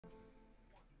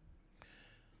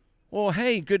Well,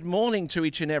 hey, good morning to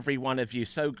each and every one of you.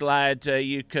 So glad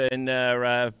you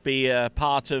can be a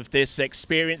part of this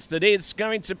experience that is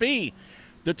going to be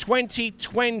the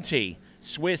 2020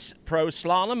 Swiss Pro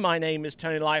Slalom. My name is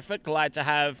Tony Leifert. Glad to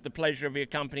have the pleasure of your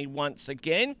company once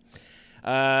again.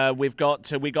 We've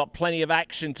got plenty of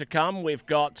action to come. We've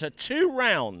got two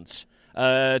rounds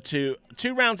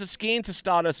of skiing to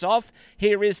start us off.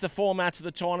 Here is the format of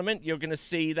the tournament. You're going to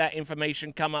see that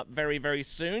information come up very, very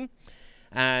soon.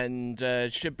 And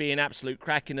should be an absolute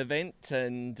cracking event.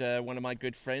 And one of my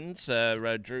good friends,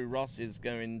 Drew Ross, is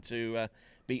going to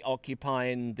be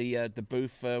occupying the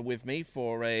booth with me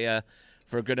for a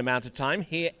good amount of time.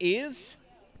 Here is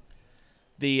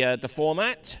the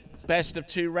format: best of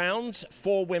two rounds.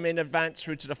 4 women advance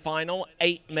through to the final.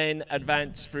 8 men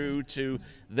advance through to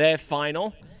their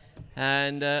final.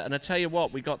 And I tell you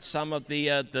what, we got some of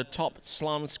the top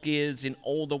slalom skiers in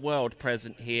all the world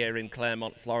present here in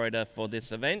Claremont, Florida for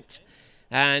this event.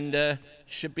 And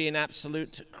should be an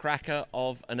absolute cracker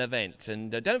of an event.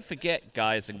 And don't forget,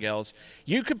 guys and girls,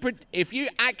 if you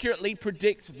accurately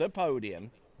predict the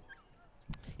podium,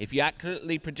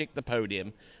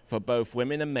 for both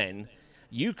women and men,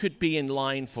 you could be in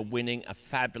line for winning a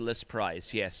fabulous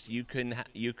prize. Yes, you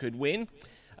could win.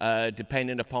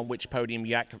 Depending upon which podium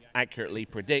you accurately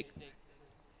predict.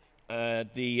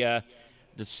 The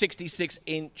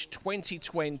 66-inch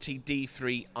 2020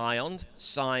 D3 Ion,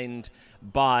 signed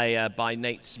by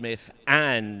Nate Smith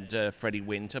and Freddie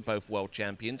Winter, both world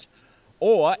champions.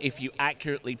 Or if you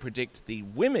accurately predict the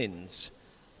women's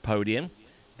podium,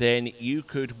 then you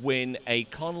could win a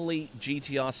Connolly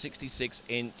GTR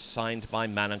 66-inch signed by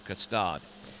Manon Costard.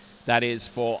 That is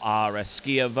for our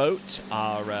skier vote,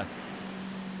 our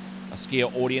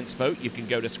skier audience vote. You can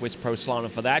go to Swiss Pro Slalom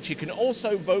for that. You can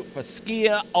also vote for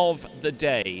Skier of the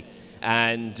Day,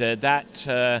 and that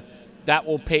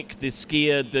will pick the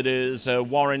skier that is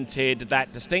warranted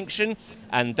that distinction,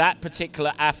 and that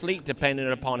particular athlete,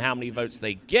 depending upon how many votes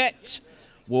they get,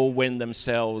 will win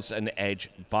themselves an edge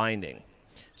binding.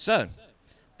 So,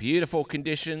 beautiful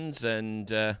conditions, and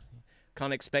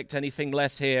can't expect anything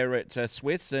less here at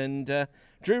Swiss. And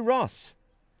Drew Ross,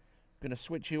 going to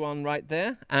switch you on right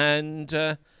there. And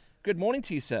good morning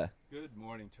to you, sir. Good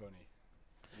morning, Tony.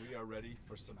 We are ready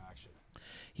for some action.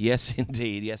 Yes,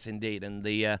 indeed. Yes, indeed. And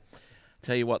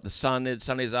tell you what, the sun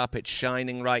is up. It's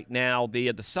shining right now.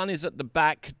 The sun is at the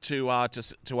back to our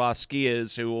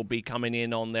skiers who will be coming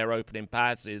in on their opening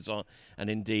passes, and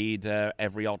indeed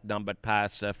every odd-numbered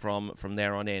pass from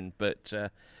there on in. But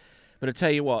I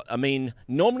tell you what, I mean,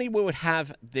 normally we would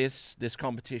have this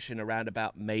competition around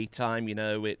about May time.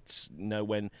 It's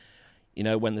when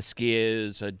the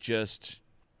skiers are just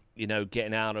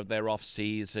getting out of their off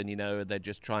season. They're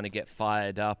just trying to get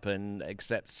fired up, and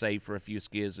except say for a few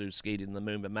skiers who skied in the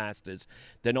Moomba Masters,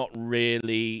 they're not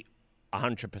really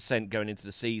 100% going into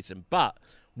the season. But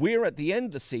we're at the end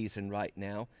of the season right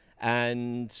now,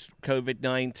 and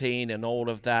COVID-19 and all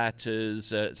of that has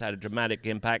had a dramatic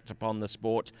impact upon the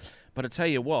sport. But I tell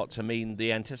you what, I mean,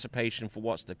 the anticipation for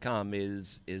what's to come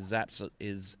is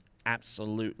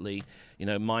absolutely,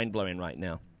 mind-blowing right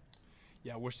now.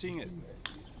 Yeah, we're seeing it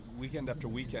weekend after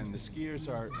weekend. The skiers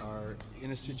are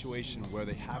in a situation where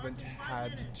they haven't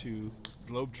had to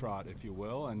globetrot, if you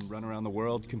will, and run around the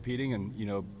world competing and,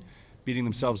 beating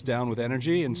themselves down with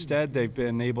energy. Instead, they've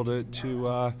been able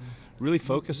to really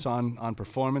focus on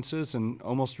performances and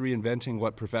almost reinventing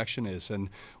what perfection is. And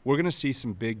we're going to see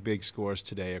some big scores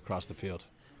today across the field.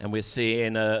 And we're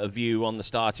seeing a view on the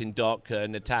starting dock,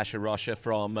 Natasha Rocha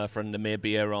from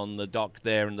Namibia on the dock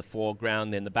there in the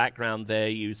foreground. In the background there,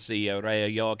 you see Rhea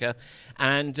Yoga.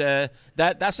 And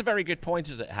that's a very good point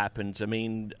as it happens. I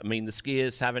mean, the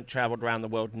skiers haven't traveled around the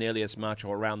world nearly as much,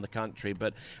 or around the country.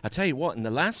 But I tell you what, in the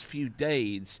last few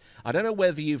days, I don't know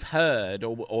whether you've heard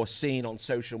or seen on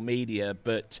social media,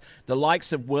 but the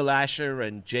likes of Will Asher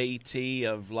and JT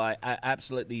have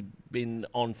absolutely been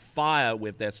on fire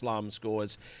with their slalom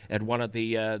scores at one of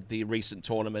the recent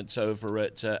tournaments over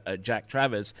at Jack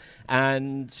Travers,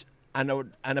 and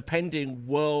a pending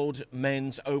world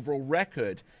men's overall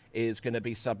record is going to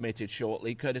be submitted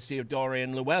shortly, courtesy of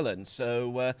Dorian Llewellyn.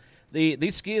 So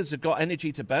these skiers have got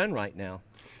energy to burn right now.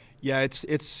 Yeah,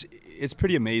 it's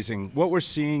pretty amazing. What we're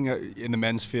seeing in the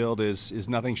men's field is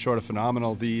nothing short of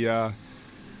phenomenal. The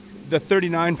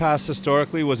 39 pass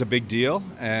historically was a big deal,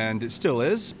 and it still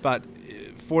is, but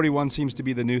 41 seems to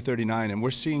be the new 39, and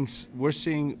we're seeing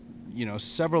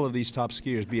several of these top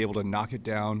skiers be able to knock it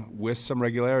down with some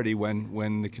regularity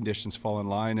when the conditions fall in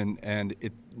line, and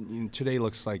today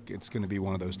looks like it's going to be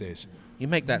one of those days. You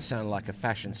make that sound like a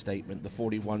fashion statement. The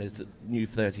 41 is the new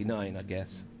 39, I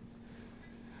guess.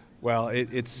 Well,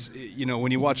 it's you know,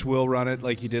 when you watch Will run it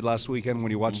like he did last weekend,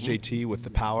 when you watch JT with the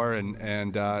power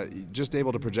and just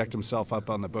able to project himself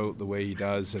up on the boat the way he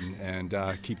does and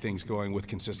keep things going with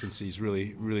consistency is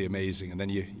really amazing. And then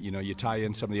you tie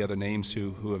in some of the other names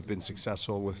who have been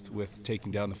successful with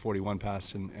taking down the 41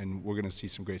 pass, and we're going to see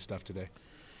some great stuff today.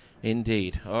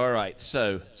 Indeed. All right,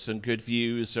 so some good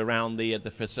views around the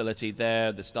facility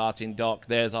there, the starting dock.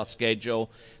 There's our schedule,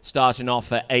 starting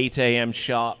off at 8 a.m.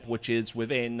 sharp, which is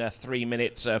within 3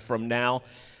 minutes from now.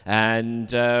 And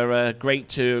great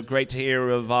to hear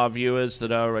of our viewers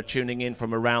that are tuning in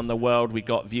from around the world. We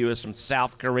got viewers from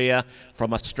South Korea,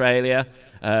 from Australia,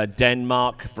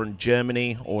 Denmark, from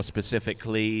Germany, or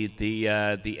specifically the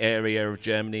area of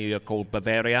Germany called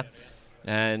Bavaria,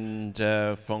 and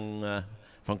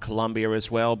from Colombia as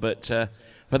well. But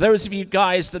for those of you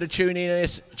guys that are tuning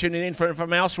in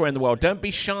from elsewhere in the world, don't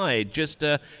be shy. Just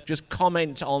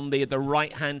comment on the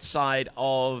right-hand side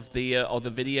of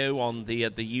the video on the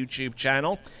YouTube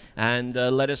channel, and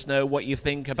let us know what you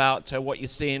think about what you're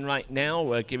seeing right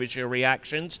now. Give us your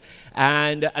reactions,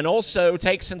 and also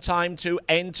take some time to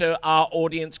enter our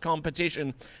audience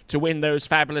competition to win those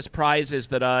fabulous prizes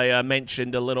that I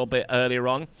mentioned a little bit earlier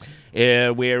on.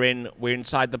 We're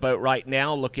inside the boat right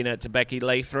now, looking at Becky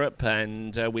Lathrop,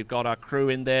 and we've got our crew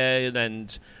in there.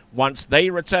 And once they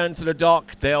return to the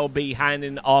dock, they'll be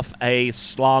handing off a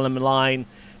slalom line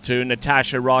to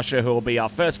Natasha Rocha, who will be our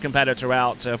first competitor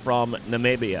out from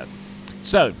Namibia.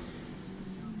 So,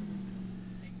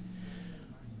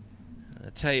 I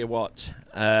tell you what,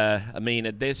 I mean,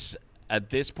 at this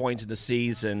point in the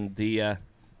season, the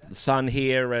sun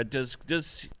here does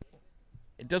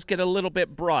get a little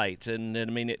bit bright, and I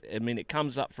mean it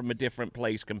comes up from a different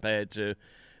place compared to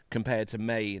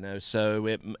May, you know. So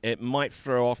it might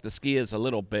throw off the skiers a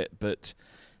little bit, but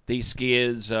these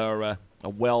skiers are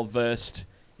well versed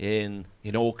in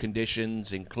all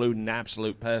conditions, including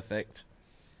absolute perfect,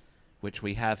 which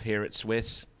we have here at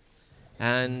Swiss,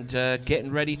 and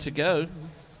getting ready to go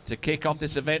to kick off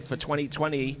this event for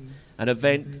 2020, an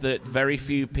event that very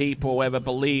few people ever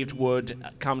believed would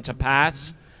come to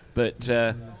pass. But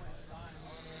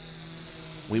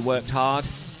we worked hard,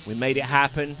 we made it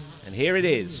happen, and here it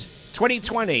is.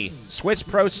 2020 Swiss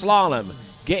Pro Slalom,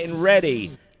 getting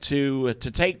ready to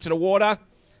take to the water.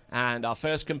 And our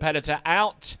first competitor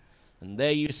out, and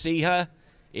there you see her,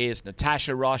 is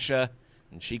Natasha Rocha,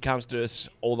 and she comes to us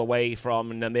all the way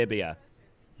from Namibia.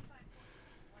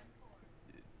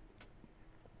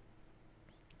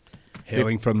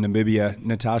 Hailing from Namibia,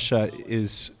 Natasha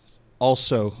is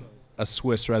also a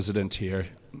Swiss resident here.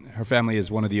 Her family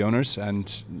is one of the owners,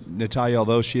 and Natalia,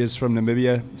 although she is from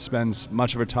Namibia, spends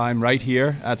much of her time right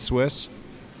here at Swiss.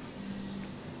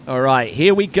 All right,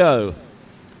 here we go.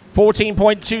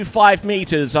 14.25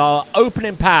 meters, our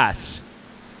opening pass.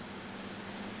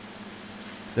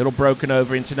 Little broken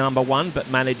over into number one,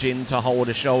 but managing to hold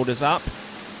her shoulders up.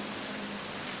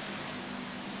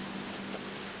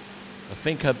 I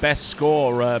think her best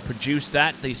score produced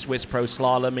at the Swiss Pro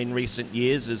Slalom in recent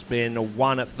years has been a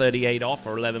 1 at 38 off,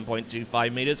 or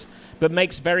 11.25 meters, but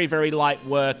makes very, very light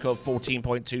work of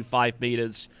 14.25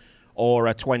 meters or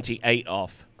a 28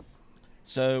 off.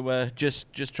 So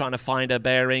just trying to find her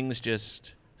bearings,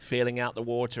 just feeling out the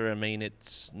water. I mean,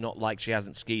 it's not like she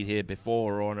hasn't skied here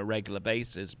before or on a regular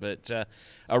basis, but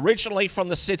originally from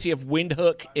the city of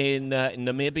Windhoek in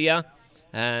Namibia,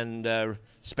 and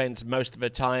spends most of her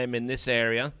time in this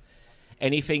area.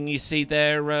 Anything you see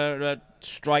there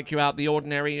strike you out the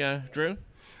ordinary, Drew?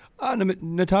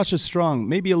 Natasha's strong,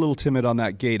 maybe a little timid on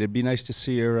that gate. It'd be nice to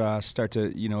see her start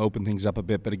to open things up a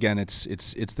bit. But again, it's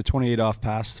the 28 off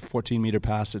pass, 14-meter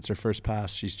pass. It's her first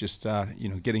pass. She's just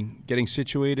getting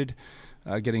situated,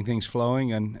 getting things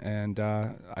flowing, and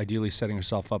ideally setting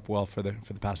herself up well for the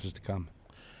passes to come.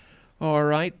 All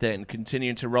right, then,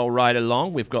 continuing to roll right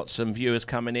along. We've got some viewers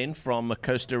coming in from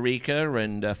Costa Rica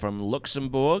and from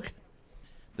Luxembourg,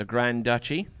 the Grand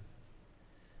Duchy.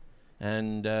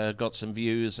 And got some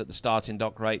views at the starting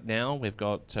dock right now. We've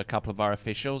got a couple of our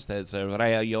officials. There's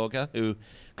Rea Yoga, who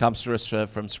comes to us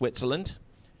from Switzerland.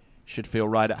 Should feel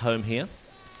right at home here.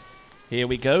 Here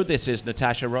we go. This is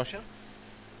Natasha Rocha.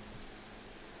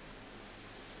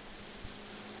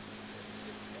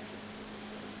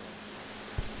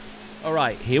 All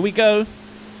right, here we go.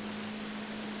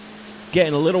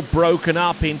 Getting a little broken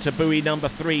up into buoy number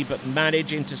 3, but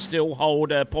managing to still hold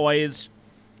her poise.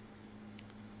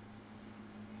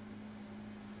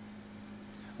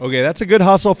 Okay, that's a good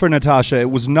hustle for Natasha.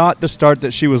 It was not the start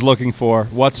that she was looking for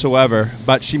whatsoever,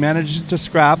 but she managed to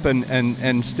scrap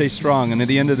and stay strong. And at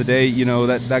the end of the day,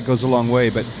 that goes a long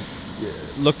way. But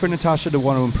look for Natasha to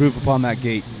want to improve upon that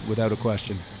gate without a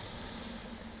question.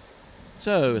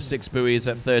 So 6 buoys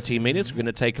at 13 meters. We're going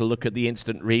to take a look at the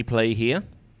instant replay here.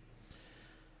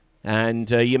 And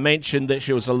you mentioned that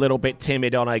she was a little bit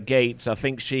timid on her gates. I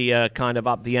think she kind of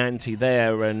upped the ante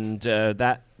there, and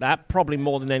that probably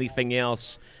more than anything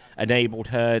else enabled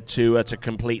her to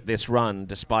complete this run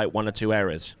despite 1 or 2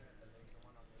 errors.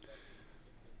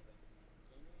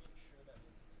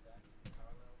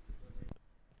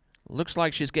 Looks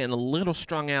like she's getting a little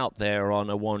strung out there on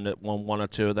one or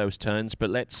two of those turns, but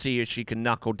let's see if she can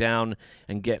knuckle down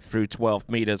and get through 12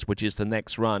 meters, which is the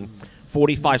next run.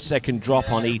 45-second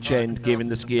drop on each end, giving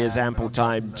the skiers ample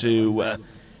time to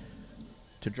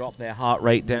drop their heart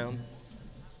rate down.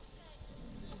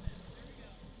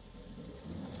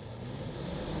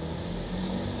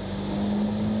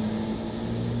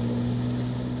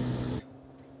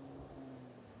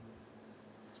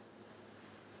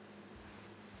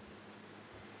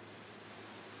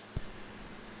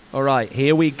 All right,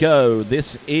 here we go.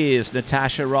 This is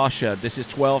Natasha Rocha. This is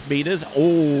 12 meters.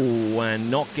 Oh,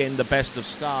 and not getting the best of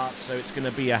starts, so it's going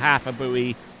to be a half a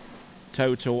buoy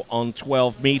total on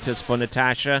 12 meters for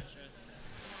Natasha.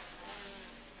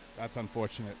 That's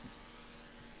unfortunate.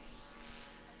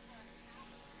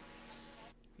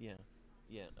 Yeah,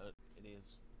 it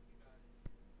is.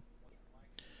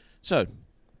 So,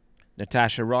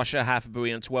 Natasha Rocha, half a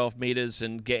buoy on 12 meters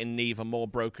and getting even more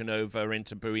broken over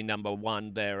into buoy number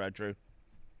 1 there, Drew.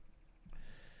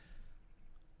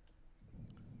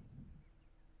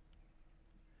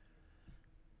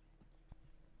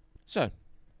 So,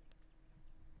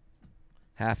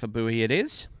 half a buoy it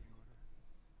is.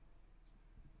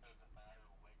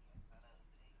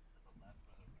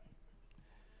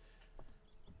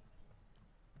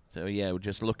 So, yeah, we're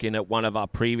just looking at one of our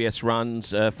previous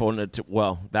runs that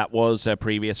was a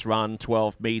previous run,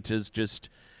 12 meters, just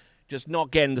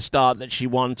not getting the start that she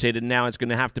wanted, and now it's going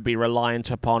to have to be reliant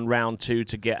upon round 2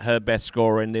 to get her best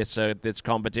score in this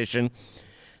competition.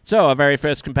 So, our very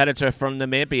first competitor from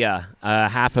Namibia,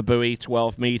 half a buoy,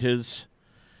 12 meters.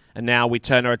 And now we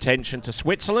turn our attention to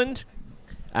Switzerland,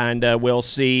 and we'll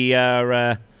see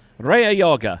Rea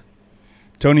Yoga.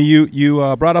 Tony,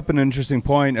 you brought up an interesting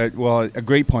point, well, a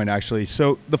great point, actually.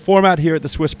 So the format here at the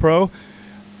Swiss Pro,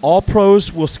 all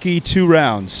pros will ski 2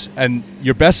 rounds, and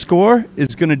your best score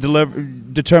is going to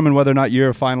determine whether or not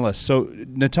you're a finalist. So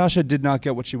Natasha did not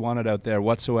get what she wanted out there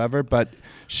whatsoever, but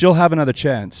she'll have another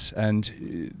chance,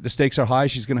 and the stakes are high.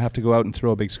 She's going to have to go out and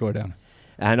throw a big score down.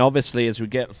 And obviously, as we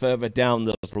get further down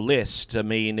the list, I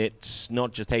mean, it's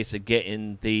not just a case of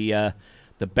getting the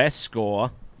best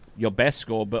score, your best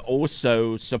score, but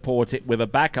also support it with a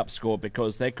backup score,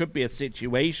 because there could be a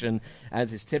situation,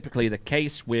 as is typically the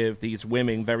case with these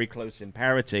women very close in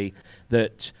parity,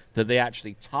 that they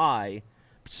actually tie,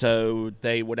 so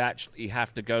they would actually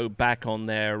have to go back on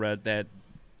their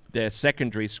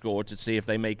secondary score to see if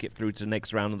they make it through to the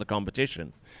next round of the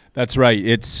competition. That's right.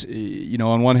 It's,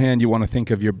 on one hand, you want to think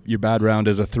of your bad round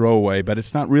as a throwaway, but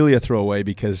it's not really a throwaway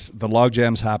because the log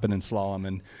jams happen in slalom,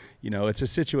 and it's a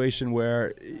situation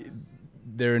where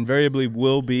there invariably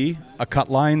will be a cut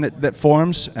line that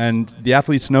forms, and the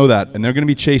athletes know that, and they're going to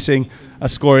be chasing a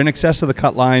score in excess of the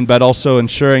cut line, but also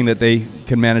ensuring that they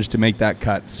can manage to make that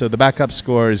cut. So the backup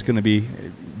score is going to be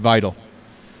vital.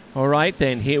 All right,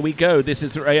 then, here we go. This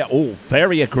is a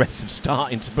very aggressive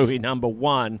start into buoy number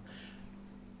 1.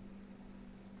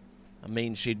 I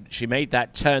mean, she made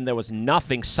that turn. There was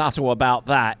nothing subtle about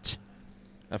that.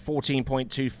 At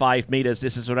 14.25 meters,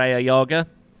 this is Rea Yoga.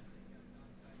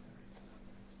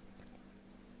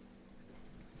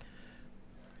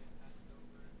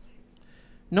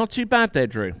 Not too bad there,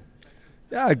 Drew.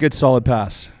 Yeah, a good solid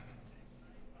pass.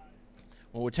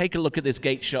 Well, we'll take a look at this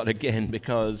gate shot again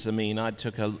because, I mean, I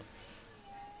took a...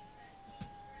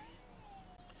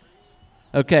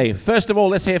 Okay, first of all,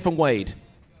 let's hear from Wade.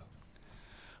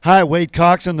 Hi, Wade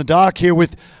Cox on the dock here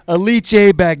with Alice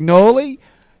Bagnoli.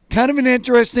 Kind of an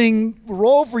interesting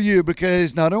role for you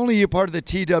because not only are you part of the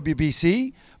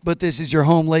TWBC, but this is your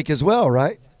home lake as well,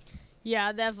 right?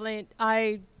 Yeah, definitely.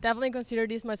 I definitely consider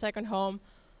this my second home.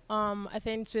 I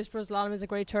think Swiss Pro Slalom is a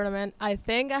great tournament. I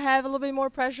think I have a little bit more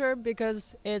pressure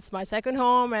because it's my second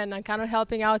home and I'm kind of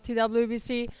helping out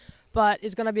TWBC, but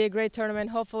it's going to be a great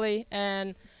tournament, hopefully,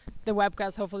 and the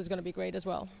webcast hopefully is going to be great as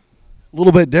well. A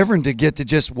little bit different to get to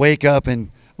just wake up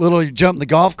and literally jump in the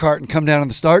golf cart and come down to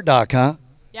the start dock, huh?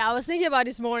 Yeah, I was thinking about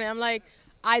this morning. I'm like,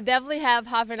 I definitely have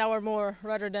half an hour more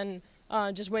rather than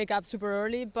just wake up super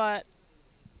early, but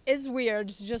it's weird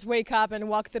to just wake up and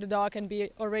walk to the dock and be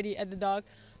already at the dock.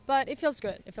 But it feels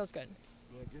good. It feels good.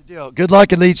 Yeah, good deal. Good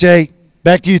luck, Alice.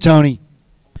 Back to you, Tony.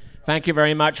 Thank you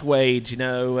very much, Wade.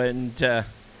 And so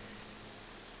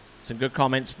Some good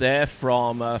comments there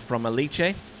from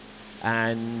Alice.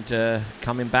 And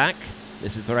coming back,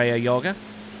 this is Rhea Yoga.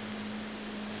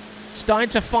 Starting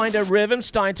to find a rhythm,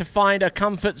 starting to find a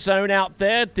comfort zone out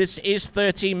there. This is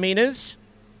 13 meters.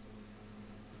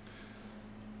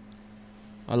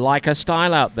 I like her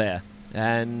style out there.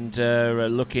 And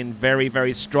looking very,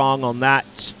 very strong on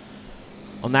that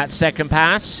second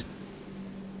pass.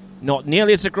 Not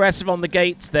nearly as aggressive on the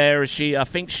gates there as she. I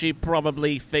think she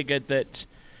probably figured that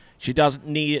she doesn't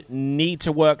need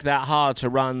to work that hard to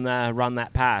run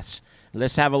that pass.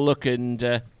 Let's have a look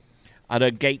at a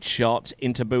gate shot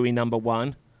into buoy number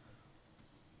 1.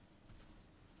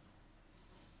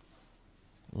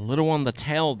 A little on the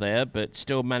tail there, but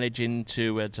still managing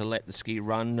to let the ski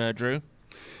run, Drew.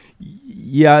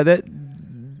 Yeah,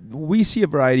 we see a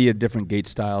variety of different gate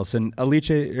styles, and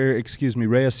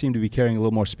Rhea seemed to be carrying a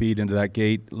little more speed into that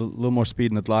gate, a little more speed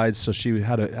in the glides, so she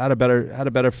had a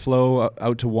better flow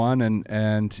out to 1,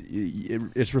 and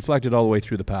it's reflected all the way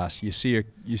through the pass. You see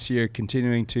her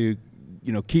continuing to,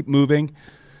 keep moving,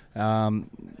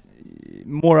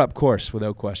 more up course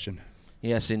without question.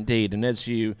 Yes, indeed. And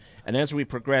as we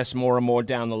progress more and more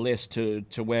down the list to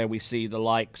where we see the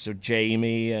likes of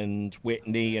Jamie and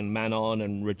Whitney and Manon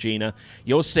and Regina,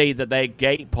 you'll see that their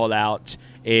gate pullout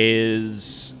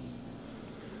has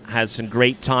some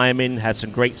great timing, has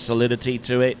some great solidity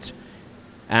to it.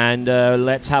 And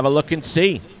let's have a look and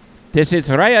see. This is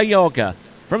Rhea Yoga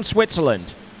from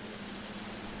Switzerland.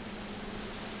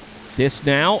 This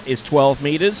now is 12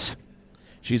 meters.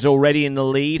 She's already in the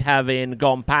lead, having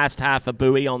gone past half a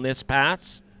buoy on this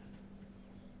pass.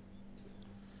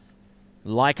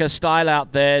 Like her style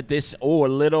out there. A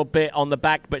little bit on the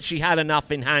back, but she had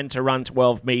enough in hand to run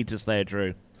 12 meters there,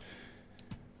 Drew.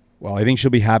 Well, I think she'll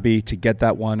be happy to get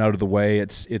that one out of the way.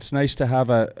 It's nice to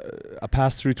have a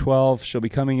pass through 12. She'll be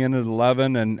coming in at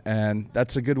 11, and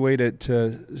that's a good way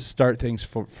to start things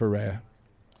for Rhea.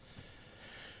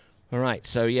 All right,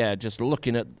 so yeah, just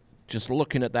looking at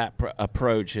that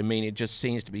approach, I mean, it just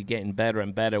seems to be getting better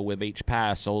and better with each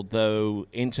pass, although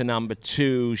into number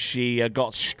 2, she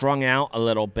got strung out a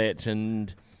little bit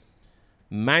and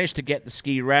managed to get the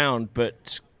ski round,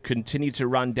 but continued to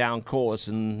run down course,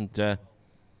 and a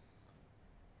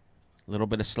little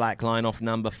bit of slack line off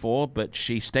number 4, but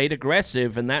she stayed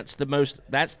aggressive, and that's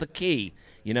the key.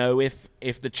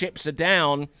 If the chips are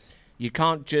down, you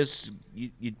can't just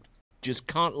just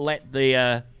can't let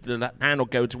the handle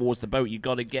go towards the boat. You've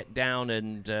got to get down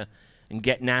and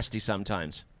get nasty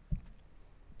sometimes.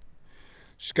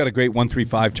 She's got a great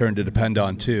 135 turn to depend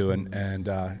on too, and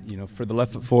for the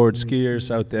left foot forward skiers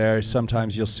out there,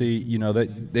 sometimes you'll see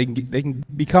that they can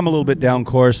become a little bit down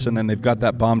course, and then they've got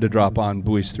that bomb to drop on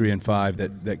buoys 3 and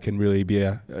 5 that can really be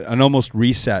an almost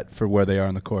reset for where they are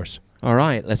on the course. All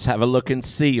right, let's have a look and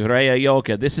see Rhea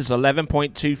Yoga. This is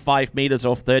 11.25 meters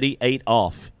off 38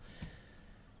 off.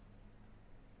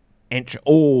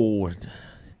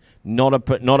 Not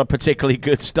a particularly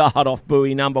good start off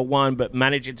buoy number 1, but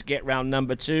managing to get round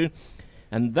number 2.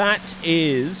 And that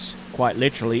is, quite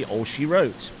literally, all she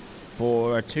wrote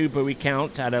for a 2 buoy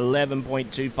count at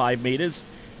 11.25 meters.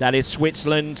 That is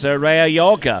Switzerland's Rhea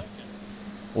Yoga.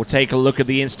 We'll take a look at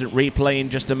the instant replay in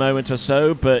just a moment or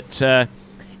so, but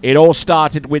it all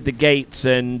started with the gates,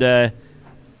 and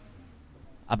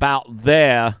about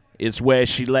there is where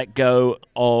she let go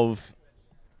of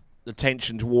the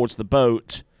tension towards the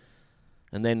boat,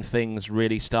 and then things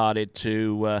really started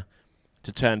to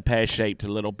turn pear-shaped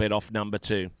a little bit off number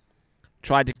 2.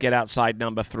 Tried to get outside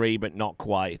number 3, but not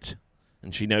quite,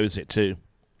 and she knows it too.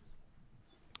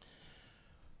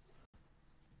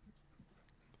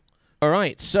 All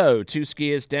right, so 2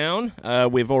 skiers down.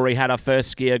 We've already had our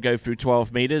first skier go through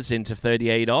 12 meters into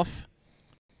 38 off.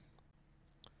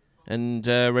 And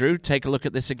Drew, take a look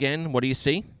at this again. What do you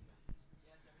see?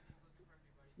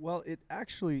 Well, it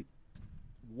actually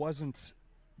wasn't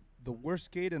the worst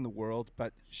gate in the world,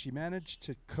 but she managed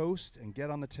to coast and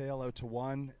get on the tail out to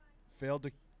 1, failed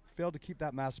to keep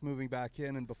that mass moving back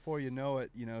in, and before you know it,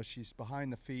 she's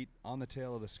behind the feet on the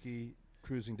tail of the ski,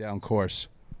 cruising down course.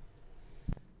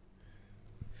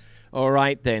 All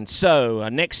right, then. So, our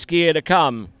next skier to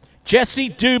come, Jessie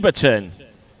Duberton.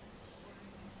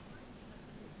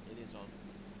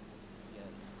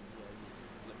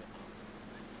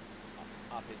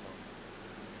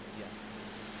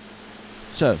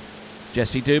 So,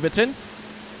 Jessie Duberton,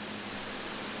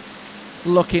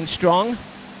 looking strong,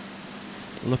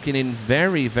 looking in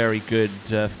very, very good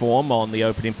form on the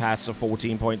opening pass of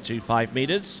 14.25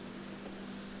 meters.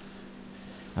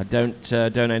 I don't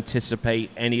anticipate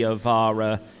any of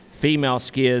our female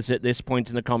skiers at this point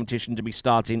in the competition to be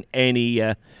starting any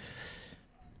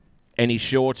any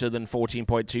shorter than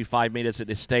 14.25 meters at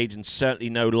this stage, and certainly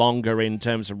no longer in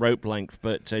terms of rope length.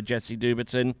 But Jessie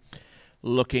Duberton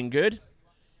looking good.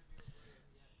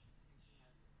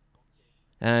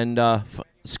 And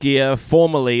skier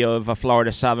formerly of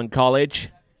Florida Southern College.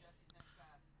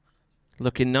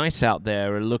 Looking nice out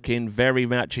there, looking very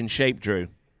much in shape, Drew.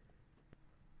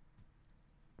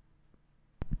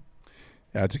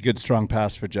 Yeah, it's a good, strong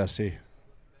pass for Jessie.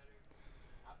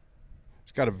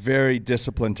 She's got a very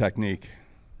disciplined technique.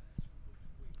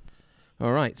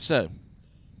 All right, so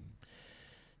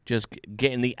just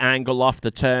getting the angle off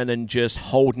the turn and just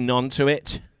holding on to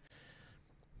it.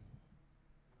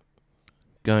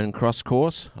 Going cross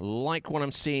course. I like what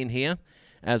I'm seeing here,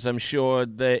 as I'm sure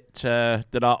that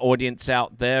that our audience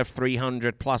out there,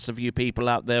 300 plus of you people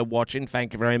out there watching,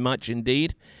 thank you very much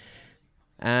indeed.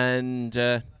 And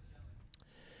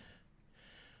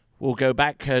we'll go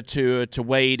back to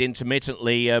Wade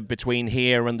intermittently between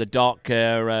here and the dock.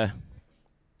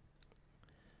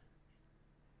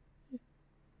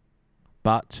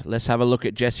 But let's have a look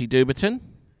at Jessie Duberton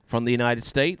from the United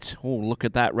States. Oh, look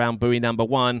at that round buoy number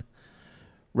 1.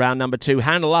 Round number 2,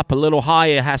 handle up a little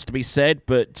higher, has to be said,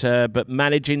 but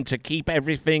managing to keep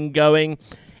everything going,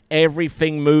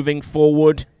 everything moving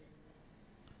forward.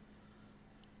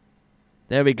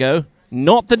 There we go.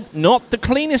 Not the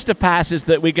cleanest of passes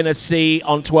that we're going to see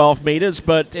on 12 meters,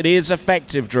 but it is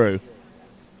effective, Drew.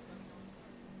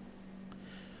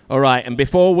 All right, and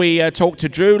before we talk to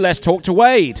Drew, let's talk to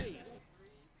Wade.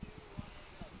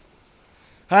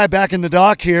 Hi, back in the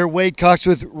dock here. Wade Cox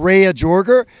with Rhea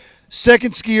Jorger.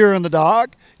 Second skier on the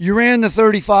dock. You ran the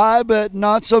 35, but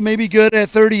not so maybe good at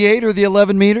 38 or the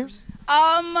 11 meters?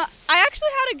 I actually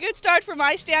had a good start for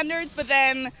my standards, but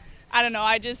then, I don't know,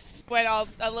 I just went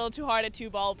a little too hard at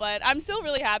 2-ball, but I'm still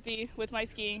really happy with my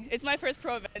skiing. It's my first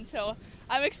pro event, so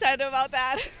I'm excited about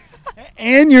that.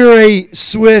 And you're a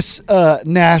Swiss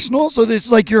national, so this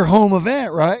is like your home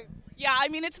event, right? Yeah, I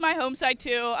mean, it's my home site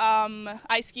too.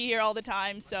 I ski here all the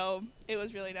time, so it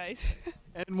was really nice.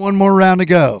 And one more round to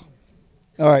go.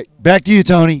 All right, back to you,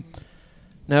 Tony.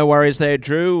 No worries there,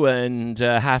 Drew, and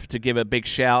have to give a big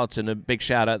shout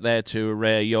out there to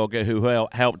Rhea Jorger, who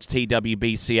helped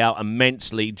TWBC out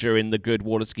immensely during the Good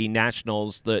Water Ski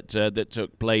Nationals that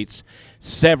took place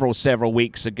several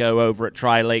weeks ago over at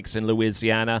Tri Lakes in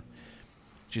Louisiana.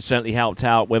 She certainly helped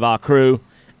out with our crew,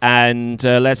 and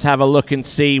let's have a look and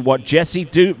see what Jessie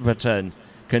Duberton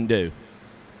can do.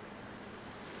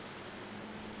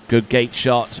 Good gate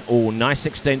shot. Oh, nice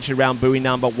extension around buoy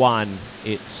number 1.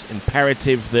 It's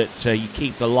imperative that you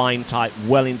keep the line tight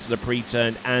well into the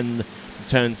pre-turn and the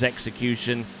turn's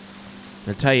execution.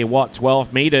 I'll tell you what,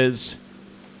 12 meters.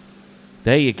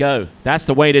 There you go. That's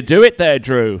the way to do it there,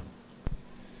 Drew.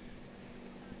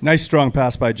 Nice, strong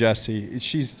pass by Jessie.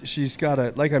 She's got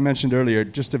a, like I mentioned earlier,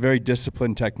 just a very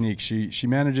disciplined technique. She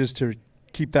manages to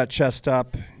keep that chest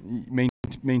up,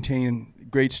 maintain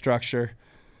great structure.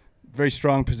 Very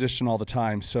strong position all the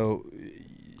time, so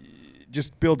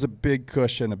just builds a big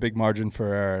cushion, a big margin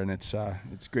for error, and it's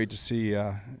great to see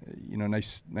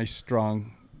nice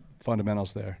strong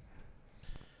fundamentals there.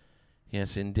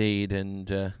 Yes, indeed, and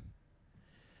the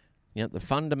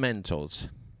fundamentals.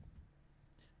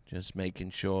 Just making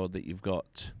sure that you've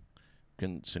got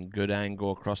some good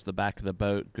angle across the back of the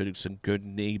boat, some good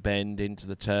knee bend into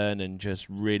the turn, and just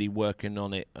really working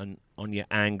on it on your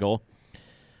angle.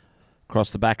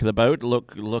 Across the back of the boat,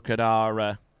 look at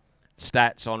our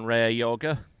stats on Rhea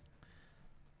Jorger.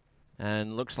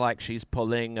 And looks like she's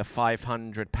pulling a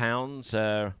 500 pounds,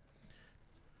 the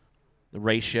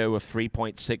ratio of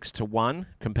 3.6 to 1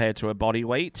 compared to her body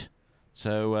weight.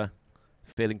 So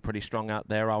feeling pretty strong out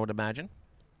there, I would imagine.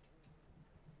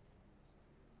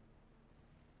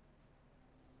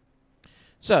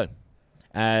 So,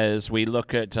 as we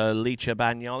look at Licia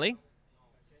Bagnoli,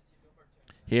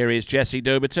 here is Jessie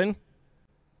Duberton.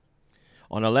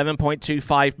 On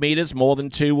 11.25 meters, more than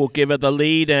 2 will give her the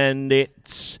lead, and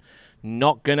it's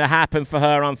not going to happen for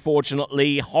her,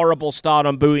 unfortunately. Horrible start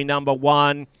on buoy number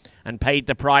 1, and paid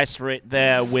the price for it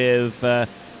there with her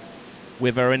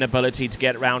inability to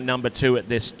get round number 2 at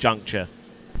this juncture.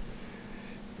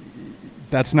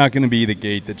 That's not going to be the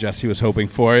gate that Jessie was hoping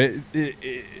for.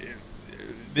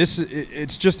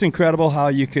 It's just incredible how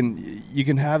you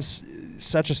can have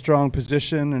such a strong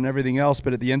position and everything else,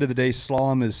 but at the end of the day,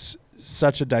 slalom is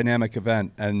such a dynamic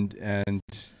event, and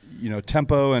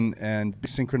tempo and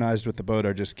synchronized with the boat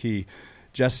are just key.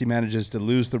 Jessie manages to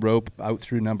lose the rope out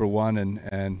through number 1,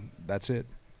 and that's it.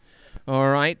 All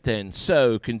right then.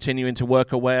 So continuing to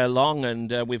work our way along,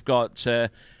 and we've got an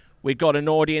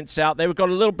audience out there. We've got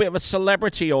a little bit of a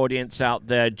celebrity audience out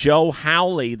there. Joe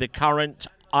Howley, the current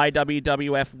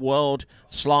IWWF World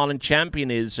Slalom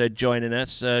Champion, is joining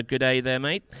us. Good day there,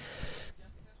 mate.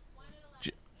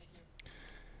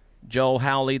 Joel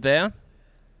Howley there,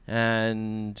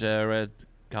 and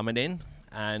coming in,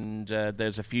 and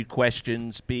there's a few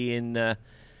questions being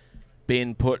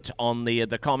put on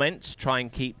the comments. Try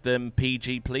and keep them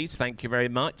PG, please. Thank you very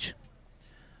much.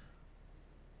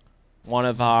 One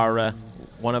of our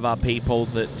people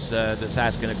that's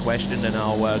asking a question, and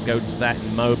I'll go to that in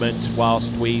a moment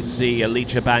whilst we see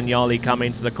Alicia Bagnoli come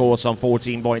into the course on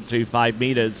 14.25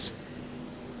 meters.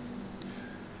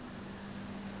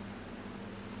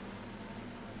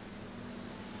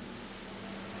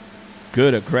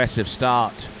 Good aggressive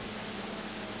start.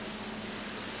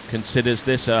 Considers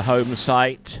this a home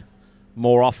site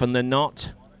more often than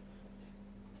not.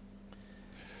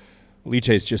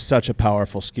 Liche is just such a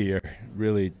powerful skier,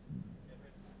 really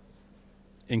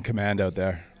in command out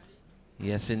there.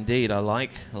 Yes, indeed. I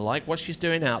like what she's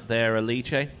doing out there,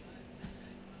 Liche.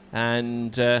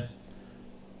 And we're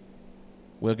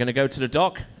going to go to the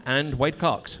dock and Wade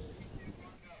Cox.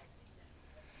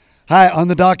 Hi, on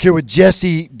the dock here with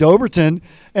Jesse Doberton.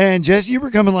 And Jesse, you're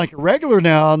becoming like a regular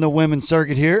now on the women's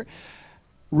circuit here.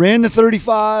 Ran the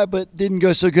 35, but didn't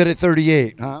go so good at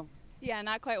 38, huh? Yeah,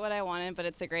 not quite what I wanted, but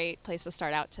it's a great place to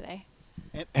start out today.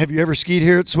 Have you ever skied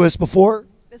here at Swiss before?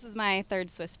 This is my third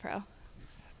Swiss Pro.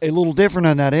 A little different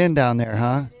on that end down there,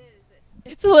 huh?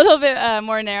 It's a little bit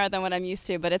more narrow than what I'm used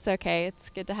to, but it's okay. It's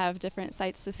good to have different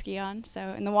sites to ski on. So,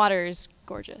 and the water is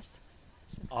gorgeous.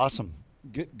 So. Awesome.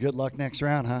 Good luck next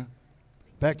round, huh?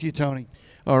 Back to you, Tony.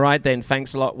 All right, then.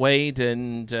 Thanks a lot, Wade.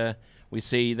 And we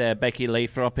see there Becky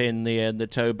Lathrop in the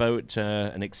towboat,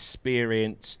 an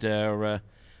experienced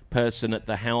person at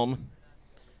the helm,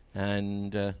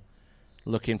 and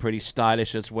looking pretty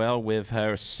stylish as well with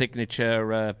her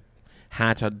signature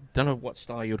hat. I don't know what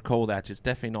style you'd call that. It's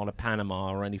definitely not a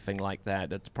Panama or anything like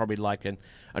that. It's probably like an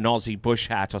Aussie bush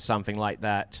hat or something like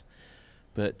that.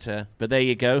 But there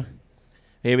you go.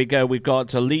 Here we go. We've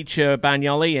got Alicia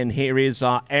Bagnoli, and here is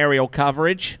our aerial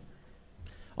coverage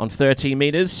on 13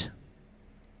 meters.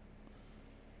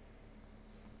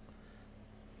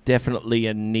 Definitely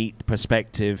a neat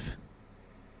perspective.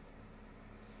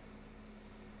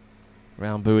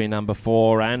 Round buoy number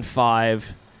 4 and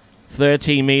 5.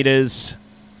 13 meters.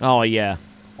 Oh, yeah.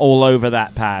 All over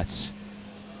that pass.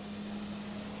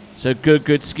 So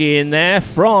good skiing there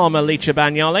from Alicia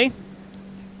Bagnoli.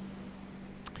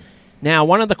 Now,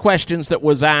 one of the questions that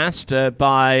was asked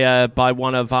by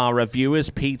one of our reviewers,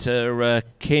 Peter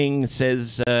King,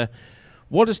 says...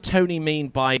 what does Tony mean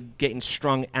by getting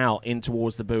strung out in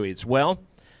towards the buoys? Well,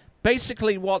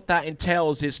 basically what that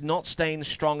entails is not staying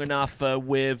strong enough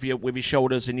with your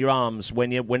shoulders and your arms.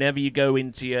 Whenever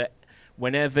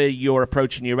you're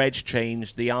approaching your edge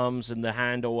change, the arms and the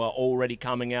handle are already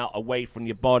coming out away from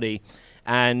your body.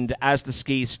 And as the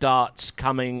ski starts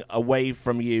coming away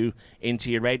from you into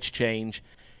your edge change,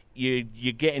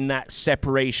 you're getting that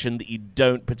separation that you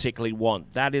don't particularly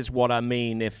want. That is what I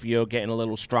mean if you're getting a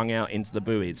little strung out into the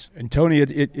buoys. And Tony,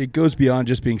 it goes beyond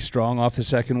just being strong off the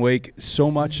second wake. So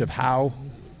much of how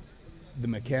the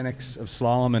mechanics of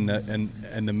slalom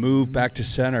and the move back to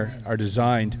center are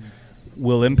designed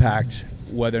will impact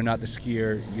whether or not the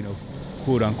skier,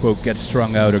 quote unquote, gets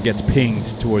strung out or gets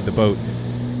pinged toward the boat.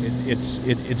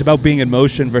 It's about being in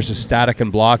motion versus static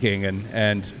and blocking,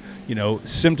 and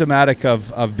symptomatic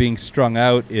of being strung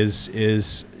out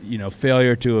is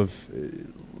failure to have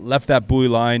left that buoy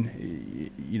line,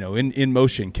 in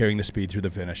motion, carrying the speed through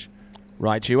the finish.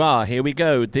 Right you are. Here we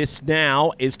go. This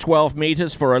now is 12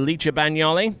 meters for Alicia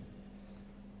Bagnoli.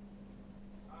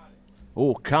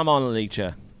 Oh, come on,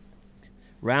 Alicia.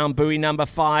 Round buoy number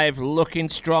 5, looking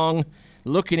strong,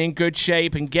 looking in good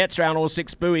shape, and gets around all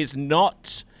 6 buoys.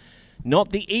 Not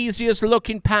the easiest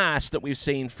looking pass that we've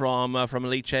seen from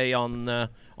Alicia on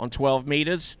 12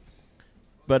 meters,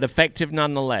 but effective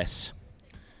nonetheless.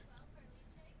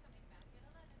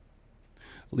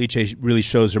 Alicia really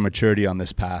shows her maturity on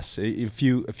this pass. A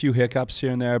few hiccups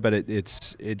here and there, but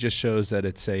it just shows that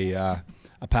it's a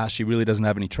pass she really doesn't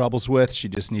have any troubles with. She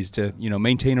just needs to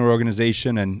maintain her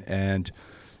organization and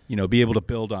be able to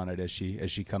build on it as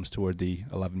she comes toward the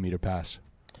 11-meter pass.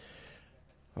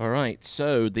 All right,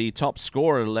 so the top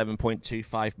score at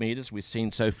 11.25 meters we've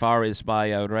seen so far is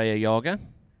by Rhea Yoga.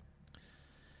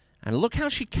 And look how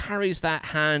she carries that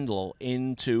handle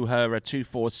into her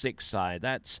 246 side.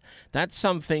 That's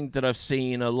something that I've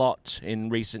seen a lot in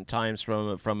recent times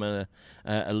from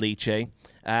Alicia.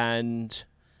 And,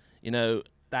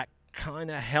 that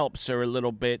kind of helps her a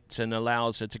little bit and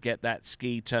allows her to get that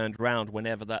ski turned around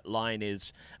whenever that line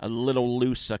is a little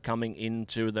looser coming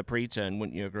into the pre-turn,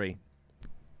 wouldn't you agree?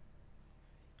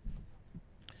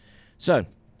 So,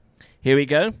 here we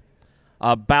go.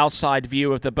 Our bow side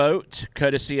view of the boat,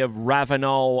 courtesy of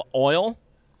Ravenol Oil.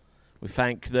 We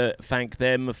thank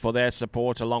them for their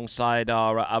support alongside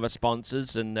our other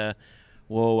sponsors, and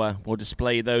we'll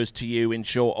display those to you in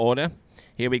short order.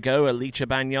 Here we go, Alicia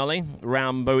Bagnoli,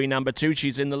 round buoy number 2.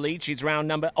 She's in the lead. She's round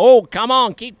number... Oh, come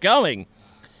on, keep going.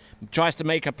 Tries to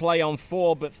make a play on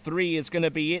 4, but 3 is going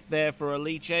to be it there for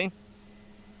Alicia.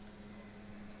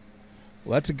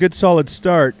 Well, that's a good solid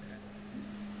start.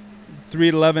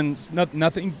 3:11's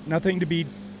nothing to be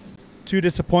too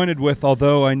disappointed with,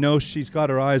 although I know she's got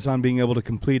her eyes on being able to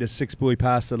complete a 6-buoy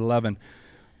pass at 11.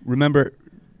 Remember,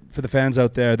 for the fans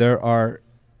out there, there are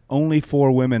only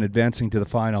 4 women advancing to the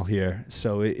final here,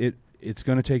 so it's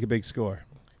going to take a big score.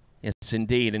 Yes,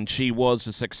 indeed, and she was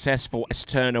a successful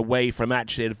turn away from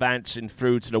actually advancing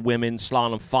through to the women's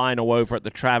slalom final over at the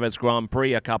Travers Grand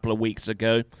Prix a couple of weeks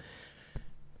ago.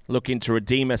 Looking to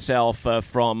redeem herself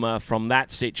from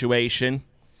that situation.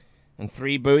 And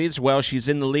 3 buoys, well, she's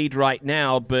in the lead right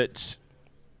now, but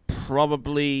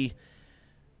probably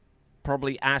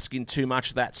asking too much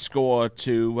of that score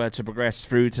to progress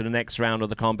through to the next round of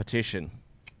the competition.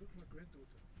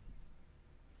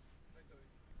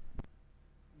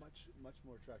 Much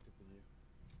more attractive than you.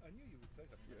 I knew you would say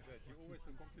something like that. You're always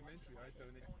so complimentary, right,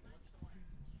 Tony?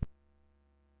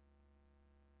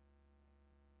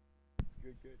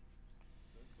 Good.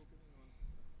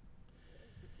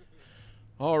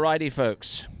 Alrighty,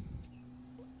 folks.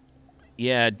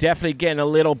 Yeah, definitely getting a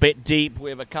little bit deep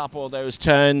with a couple of those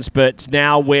turns, but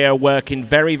now we're working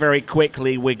very, very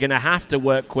quickly. We're going to have to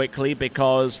work quickly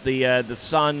because the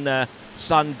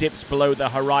sun dips below the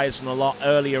horizon a lot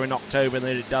earlier in October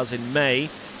than it does in May.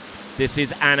 This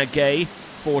is Anna Gay,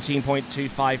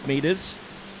 14.25 meters.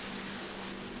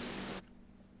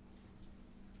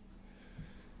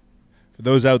 For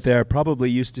those out there probably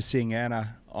used to seeing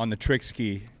Anna on the trick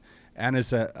ski,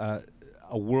 Anna's a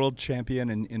world champion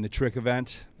in the trick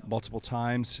event multiple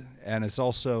times, and has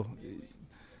also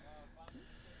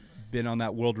been on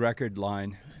that world record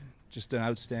line. Just an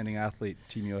outstanding athlete,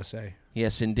 Team USA.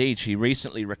 Yes, indeed. She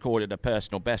recently recorded a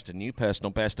new personal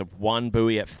best of 1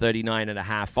 buoy at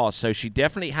 39.5 Oz. So she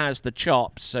definitely has the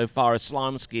chops so far as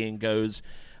slalom skiing goes,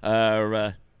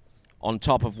 on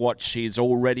top of what she's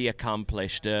already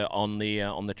accomplished on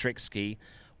the trick ski.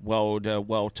 World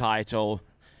title.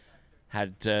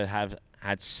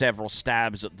 Had several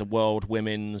stabs at the world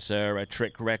women's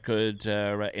trick record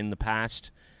in the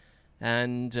past,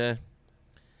 and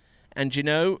you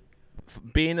know,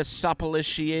 being as supple as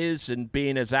she is and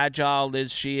being as agile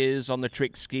as she is on the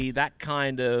trick ski, that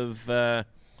kind of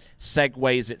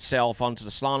segues itself onto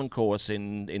the slalom course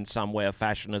in some way or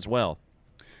fashion as well.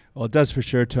 Well, it does for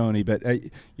sure, Tony. But I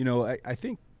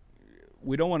think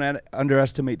we don't want to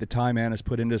underestimate the time Anna's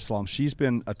put into slalom. She's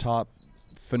been a top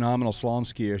phenomenal slalom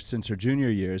skier since her junior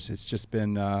years. It's just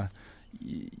been one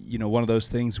of those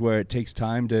things where it takes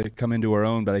time to come into her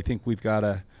own, but I think we've got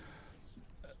a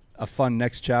fun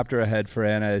next chapter ahead for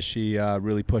Anna as she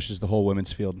really pushes the whole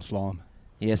women's field in slalom.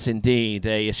 Yes, indeed.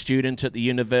 A student at the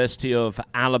University of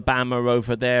Alabama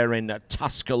over there in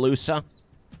Tuscaloosa.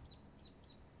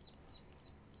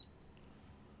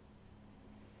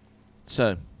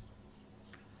 So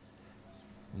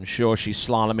I'm sure she's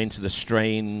slalom into the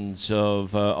strains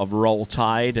of roll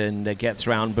tide and gets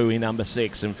round buoy number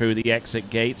 6 and through the exit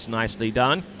gates. Nicely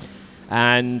done.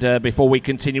 And before we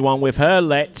continue on with her,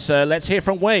 let's hear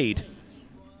from Wade.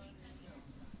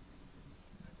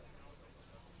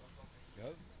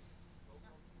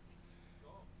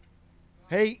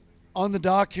 Hey, on the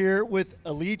dock here with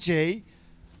Alicia.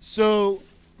 So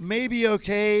maybe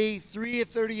okay, 3 at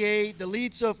 38, the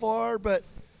lead so far, but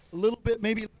a little bit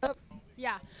maybe left.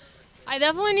 Yeah, I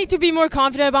definitely need to be more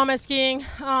confident about my skiing.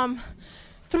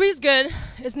 3 is good.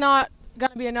 It's not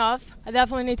going to be enough. I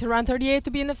definitely need to run 38 to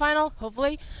be in the final,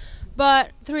 hopefully.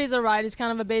 But 3 is all right. It's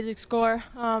kind of a basic score.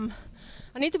 I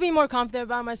need to be more confident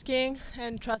about my skiing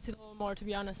and trust it a little more, to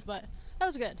be honest. But that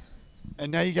was good.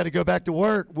 And now you got to go back to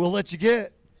work. We'll let you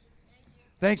get.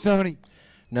 Thanks, Tony.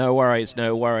 No worries,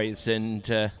 no worries. And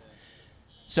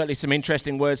certainly some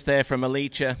interesting words there from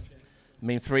Alicia. I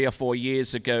mean, 3 or 4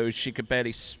 years ago, she could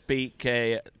barely speak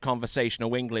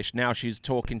conversational English. Now she's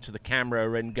talking to the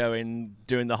camera and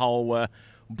doing the whole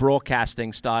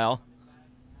broadcasting style.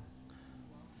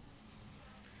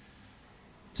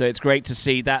 So it's great to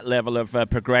see that level of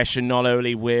progression, not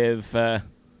only with a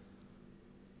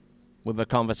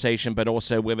conversation, but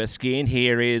also with her skiing.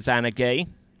 Here is Anna Gay.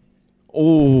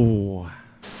 Oh, not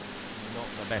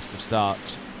the best of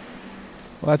starts.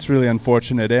 Well, that's really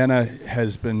unfortunate. Anna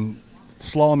has been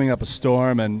slaloming up a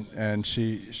storm, and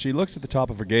she looks at the top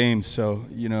of her game. So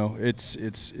you know,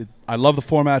 I love the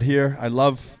format here. I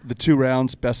love the 2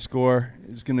 rounds. Best score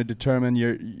is going to determine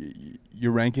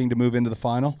your ranking to move into the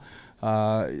final.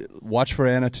 Watch for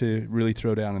Anna to really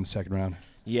throw down in the second round.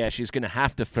 Yeah, she's going to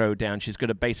have to throw down. She's going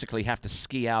to basically have to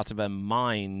ski out of her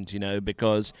mind, you know,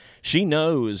 because she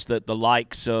knows that the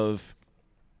likes of,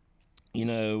 you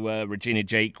know, Regina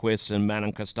Jaquist and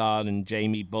Manon Costard and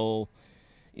Jamie Bull,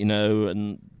 you know,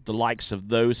 and the likes of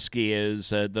those skiers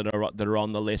that are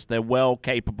on the list, they're well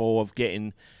capable of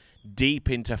getting deep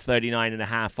into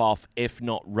 39.5 off, if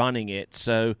not running it.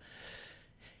 So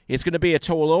it's going to be a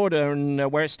tall order,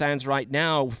 and where it stands right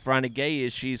now for Anna Gay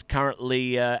is she's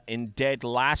currently in dead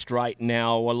last right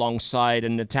now alongside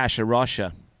Natasha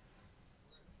Rocha.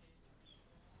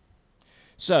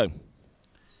 So,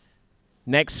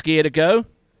 next skier to go,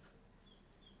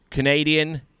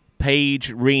 Canadian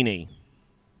Paige Reaney.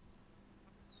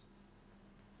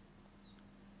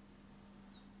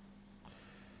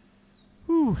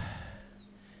 Whew.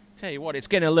 Tell you what, it's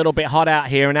getting a little bit hot out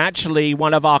here, and actually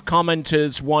one of our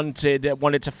commenters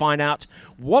wanted to find out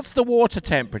what's the water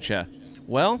temperature.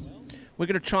 Well, we're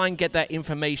going to try and get that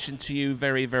information to you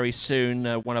very, very soon.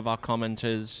 One of our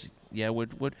commenters, yeah,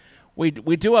 we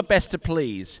do our best to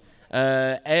please.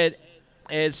 Ed's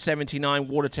 79,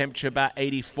 water temperature about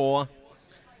 84,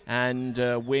 and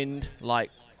wind, like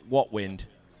what wind?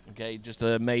 Okay, just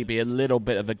maybe a little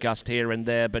bit of a gust here and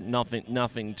there, but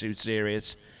nothing too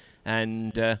serious.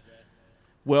 And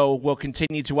we'll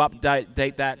continue to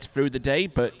update that through the day.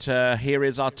 But here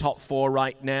is our top 4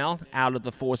 right now out of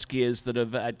the 4 skiers that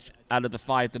have out of the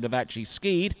 5 that have actually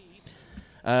skied.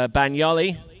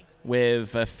 Bagnoli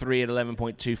with 3 at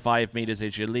 11.25 meters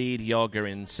is your lead. Yoga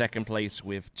in second place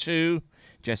with 2.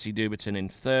 Jessie Duberton in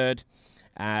third,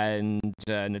 and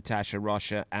Natasha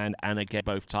Rocha and Anna Gay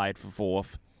both tied for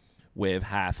 4th with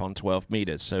half on 12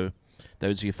 meters. So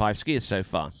those are your 5 skiers so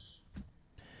far.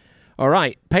 All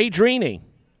right, Paige Reaney.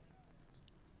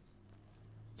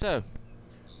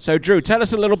 So Drew, tell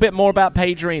us a little bit more about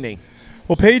Paige Reaney.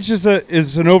 Well, Paige is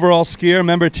an overall skier,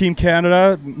 member of Team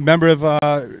Canada, member of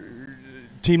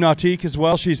Team Nautique as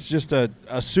well. She's just a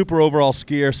super overall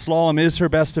skier. Slalom is her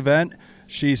best event.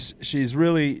 She's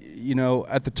really, you know,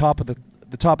 at the top of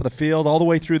the field all the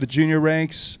way through the junior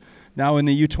ranks. Now in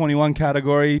the U21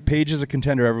 category, Paige is a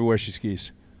contender everywhere she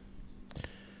skis.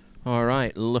 All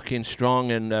right, looking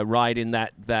strong and riding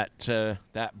that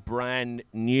brand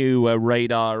new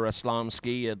Radar slalom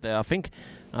ski. I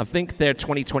think their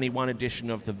 2021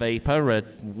 edition of the Vapor, a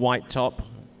white top,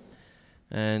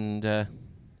 and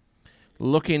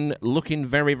looking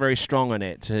very, very strong on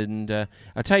it. And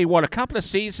I tell you what, a couple of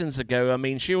seasons ago, I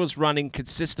mean, she was running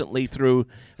consistently through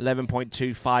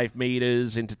 11.25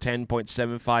 meters into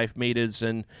 10.75 meters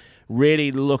and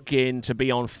really looking to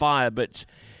be on fire. But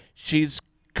she's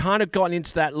kind of gotten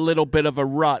into that little bit of a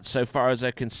rut so far as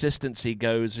her consistency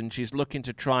goes, and she's looking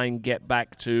to try and get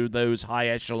back to those high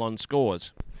echelon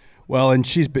scores. Well, and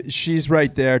she's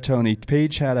right there, Tony.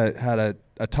 Paige had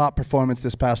a top performance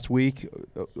this past week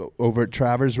over at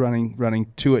Travers,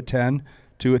 running 2 at 10,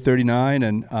 2 at 39,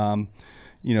 and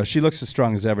you know, she looks as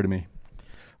strong as ever to me.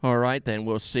 All right, then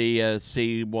we'll see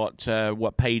what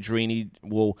Paige Reaney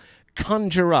will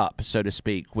conjure up, so to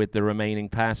speak, with the remaining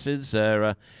passes.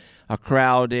 Our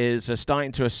crowd is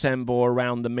starting to assemble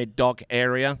around the mid-dock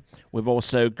area. We've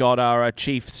also got our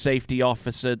chief safety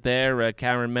officer there,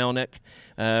 Karen Melnick,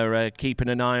 keeping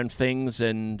an eye on things,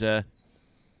 and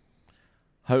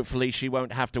hopefully she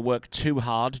won't have to work too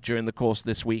hard during the course of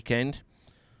this weekend.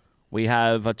 We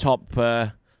have a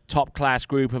top-class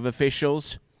group of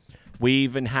officials. We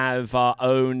even have our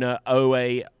own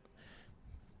OA,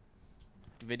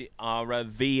 our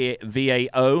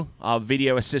VAO, our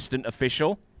video assistant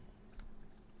official.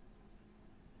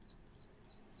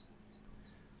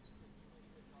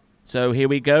 So here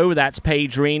we go. That's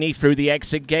Paige Reaney through the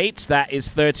exit gates. That is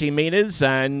 30 meters.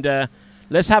 And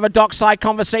let's have a dockside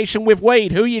conversation with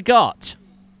Wade. Who you got?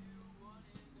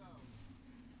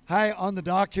 Hi, on the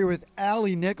dock here with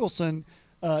Allie Nicholson.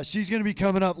 She's going to be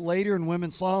coming up later in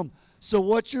women's slalom. So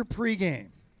what's your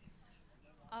pregame?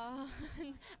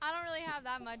 I don't really have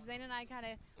that much. Zane and I kind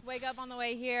of wake up on the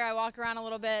way here. I walk around a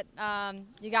little bit.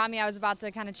 You got me. I was about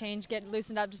to kind of change, get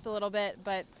loosened up just a little bit,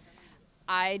 but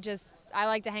I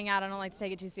like to hang out. I don't like to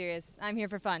take it too serious. I'm here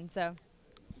for fun, so.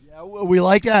 Yeah, we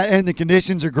like that, and the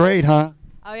conditions are great, huh?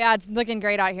 Oh, yeah, it's looking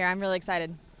great out here. I'm really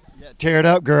excited. Yeah, tear it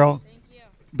up, girl. Thank you.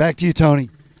 Back to you, Tony.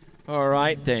 All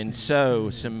right, then. So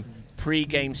some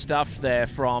pre-game stuff there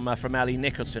from Allie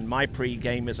Nicholson. My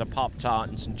pre-game is a Pop-Tart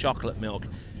and some chocolate milk.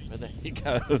 But there you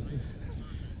go.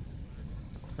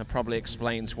 That probably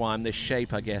explains why I'm this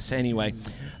shape, I guess. Anyway,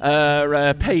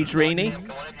 Paige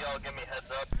Reaney.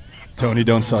 Tony,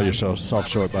 don't sell yourself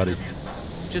short, buddy.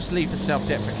 Just leave the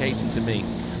self-deprecating to me.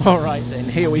 All right, then,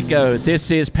 here we go.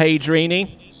 This is Paige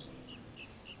Reaney.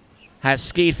 Has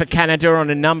skied for Canada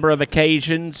on a number of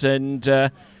occasions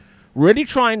and really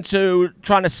trying to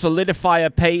solidify a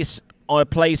place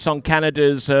on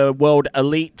Canada's World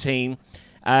Elite team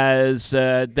as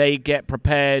they get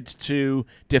prepared to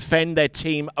defend their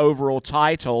team overall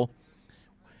title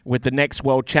with the next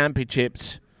World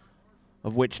Championships,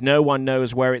 of which no one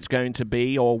knows where it's going to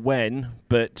be or when,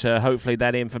 but hopefully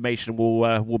that information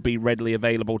will be readily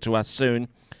available to us soon.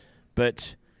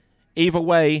 But either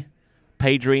way,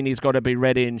 Paige Reaney's got to be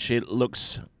ready, and she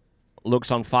looks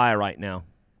on fire right now.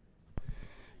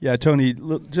 Yeah, Tony,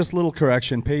 just a little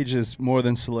correction. Paige is more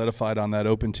than solidified on that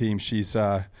open team. She's,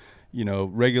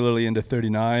 regularly into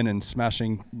 39 and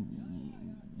smashing,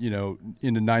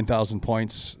 into 9,000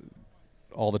 points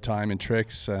all the time in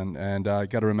tricks. And got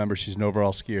to remember she's an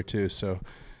overall skier too. So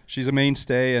she's a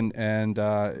mainstay, and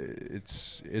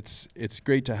it's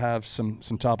great to have some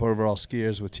top overall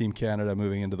skiers with Team Canada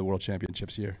moving into the World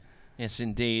Championships here. Yes,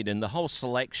 indeed. And the whole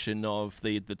selection of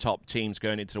the top teams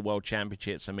going into the World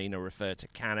Championships, I refer to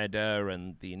Canada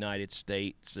and the United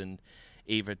States, and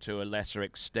even to a lesser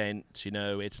extent,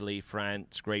 Italy,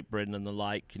 France, Great Britain and the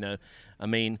like.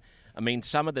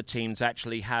 Some of the teams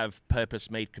actually have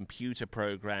purpose-made computer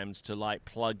programs to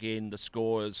plug in the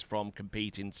scores from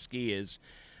competing skiers.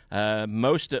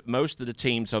 Most of the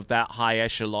teams of that high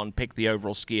echelon pick the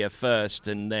overall skier first,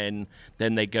 and then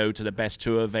they go to the best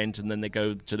two event, and then they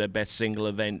go to the best single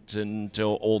event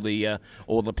until all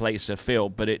the places are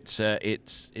filled. But it's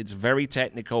very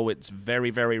technical. It's very,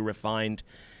 very refined,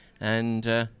 and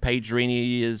Paige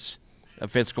Reaney is a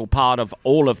physical part of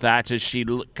all of that as she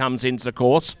comes into the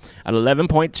course at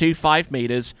 11.25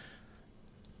 meters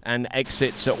and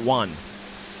exits at 1.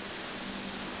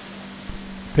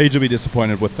 Paige will be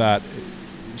disappointed with that.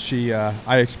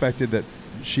 I expected that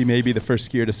she may be the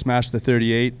first skier to smash the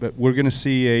 38, but we're going to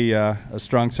see a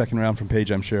strong second round from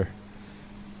Paige, I'm sure.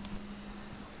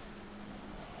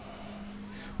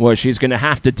 Well, she's going to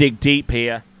have to dig deep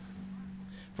here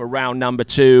for round number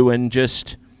 2, and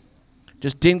just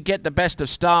didn't get the best of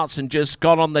starts and just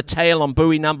got on the tail on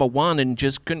buoy number 1 and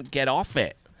just couldn't get off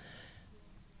it.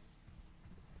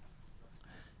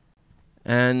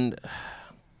 And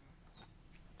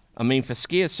for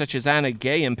skiers such as Anna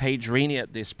Gay and Paige Reaney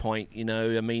at this point, you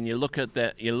look at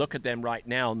them right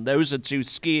now, and those are two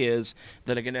skiers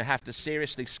that are going to have to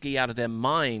seriously ski out of their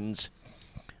minds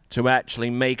to actually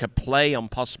make a play on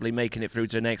possibly making it through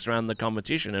to the next round of the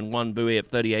competition, and one buoy at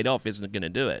 38 off isn't going to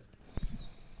do it.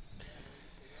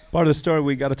 Part of the story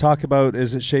we got to talk about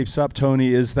as it shapes up,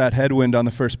 Tony, is that headwind on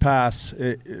the first pass.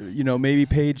 Maybe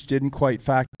Paige didn't quite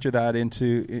factor that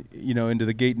into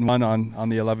the gate and run on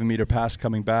the 11-meter pass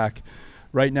coming back.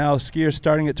 Right now, skiers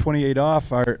starting at 28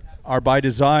 off are by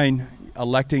design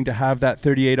electing to have that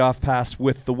 38 off pass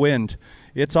with the wind.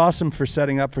 It's awesome for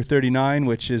setting up for 39,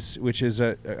 which is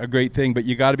a great thing, but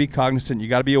you got to be cognizant. You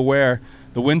got to be aware.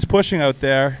 The wind's pushing out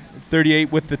there. 38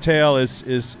 with the tail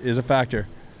is a factor.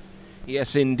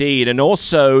 Yes, indeed. And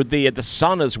also the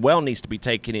sun as well needs to be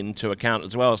taken into account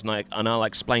as well, and I'll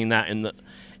explain that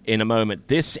in a moment.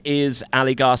 This is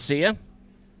Ali Garcia,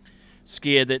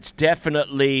 skier that's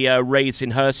definitely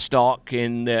raising her stock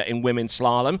in women's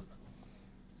slalom.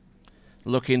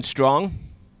 Looking strong,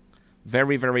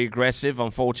 very, very aggressive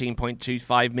on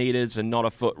 14.25 meters and not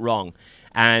a foot wrong.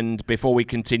 And before we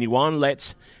continue on,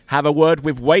 let's have a word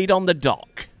with Wade on the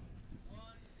dock.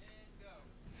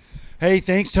 Hey,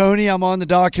 thanks, Tony. I'm on the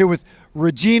dock here with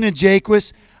Regina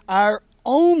Jaquist, our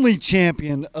only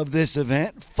champion of this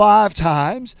event 5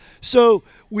 times. So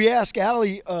we asked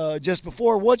Ali just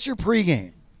before, what's your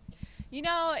pregame?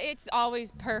 It's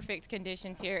always perfect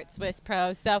conditions here at Swiss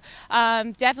Pro. So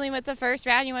definitely with the first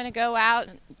round, you want to go out,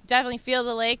 definitely feel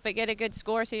the lake, but get a good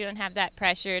score so you don't have that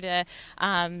pressure to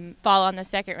fall on the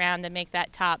second round to make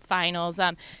that top finals.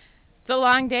 It's a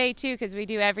long day, too, because we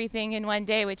do everything in one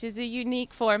day, which is a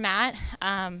unique format,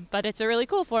 but it's a really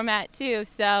cool format, too.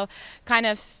 So kind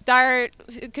of start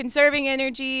conserving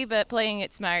energy, but playing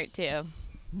it smart, too.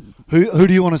 Who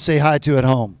do you want to say hi to at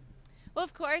home? Well,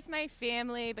 of course, my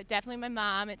family, but definitely my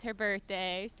mom. It's her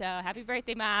birthday, so happy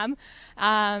birthday, Mom.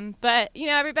 But,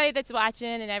 everybody that's watching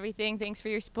and everything, thanks for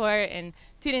your support and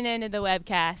tuning in to the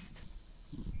webcast.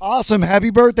 Awesome.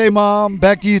 Happy birthday, Mom.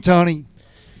 Back to you, Tony.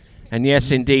 And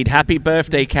yes, indeed, happy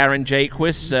birthday, Karen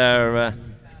Jaquist.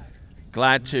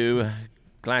 Glad to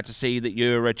see that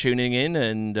you're tuning in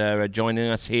and joining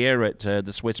us here at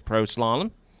the Swiss Pro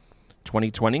Slalom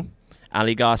 2020.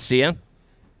 Ali Garcia.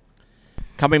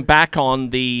 Coming back on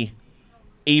the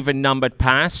even-numbered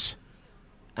pass.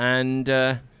 And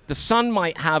the sun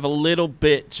might have a little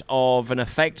bit of an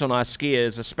effect on our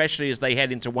skiers, especially as they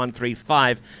head into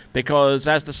 135, because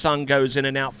as the sun goes in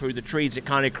and out through the trees, it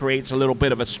kind of creates a little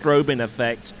bit of a strobing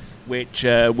effect, which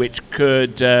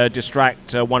could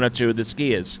distract one or two of the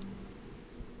skiers.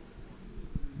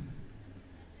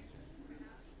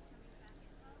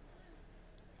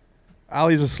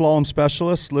 Ali's a slalom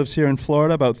specialist, lives here in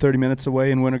Florida, about 30 minutes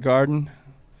away in Winter Garden.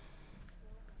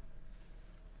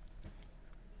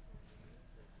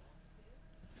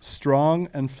 Strong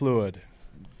and fluid.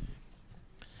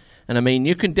 And I mean,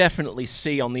 you can definitely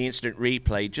see on the instant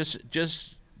replay,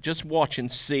 just watch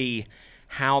and see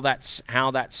how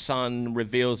that sun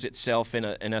reveals itself in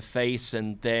a face,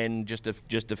 and then just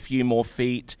a few more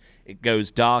feet, it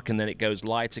goes dark, and then it goes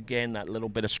light again. That little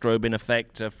bit of strobing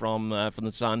effect from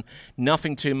the sun.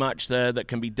 Nothing too much that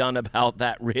can be done about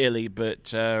that, really, but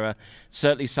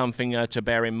certainly something to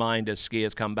bear in mind as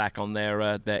skiers come back on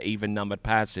their even-numbered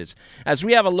passes. As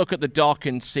we have a look at the dock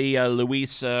and see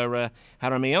Luis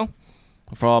Jaramillo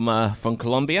from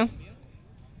Colombia.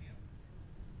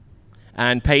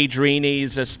 And Paige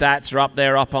Reaney's stats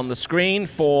are up on the screen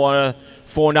for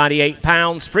 498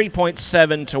 pounds,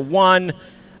 3.7 to 1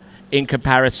 in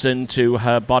comparison to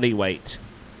her body weight.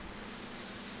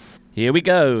 Here we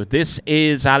go. This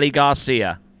is Ali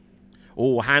Garcia.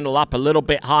 Oh, handle up a little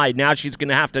bit high. Now she's going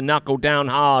to have to knuckle down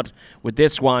hard with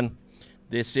this one.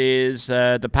 This is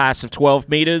the pass of 12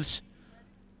 meters.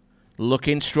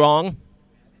 Looking strong.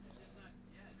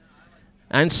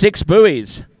 And 6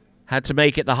 buoys. Had to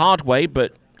make it the hard way,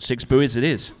 but 6 buoys it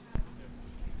is.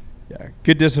 Yeah,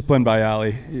 good discipline by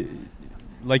Ali.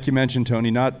 Like you mentioned, Tony,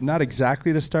 not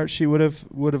exactly the start she would have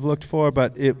looked for,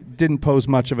 but it didn't pose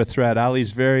much of a threat.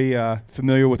 Ali's very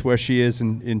familiar with where she is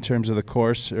in terms of the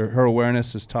course. Her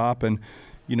awareness is top, and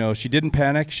she didn't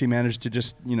panic. She managed to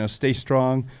just stay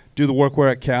strong, do the work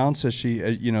where it counts as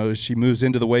she moves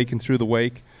into the wake and through the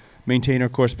wake, maintain her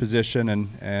course position,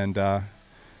 and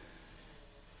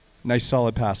nice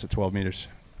solid pass at 12 meters.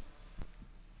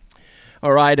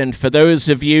 All right, and for those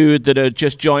of you that have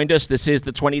just joined us, this is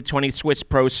the 2020 Swiss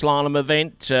Pro Slalom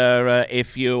event.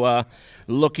 If you are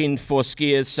looking for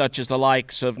skiers such as the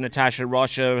likes of Natasha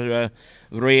Rocha,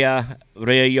 Ria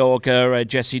Yorga,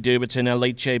 Jessie Duberton,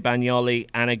 Alice Bagnoli,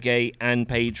 Anna Gay, and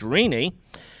Paige Reaney,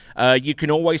 you can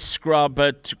always scrub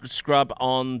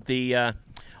on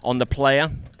the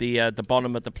player, the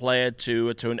bottom of the player to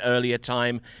an earlier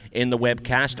time in the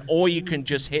webcast, or you can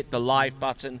just hit the live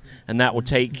button, and that will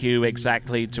take you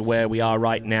exactly to where we are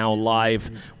right now, live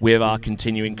with our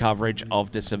continuing coverage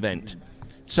of this event.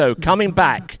 So coming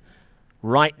back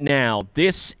right now,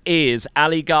 this is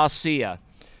Ali Garcia.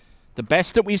 The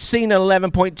best that we've seen at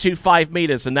 11.25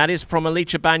 meters, and that is from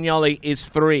Alicia Bagnoli, is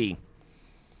 3.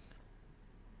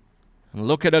 And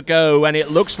look at her go, and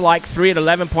it looks like 3 at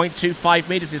 11.25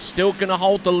 meters is still going to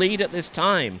hold the lead at this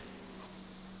time.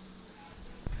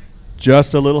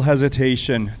 Just a little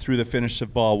hesitation through the finish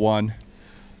of ball 1.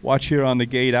 Watch here on the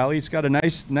gate. Ali's got a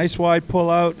nice wide pull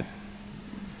out,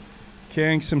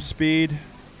 carrying some speed,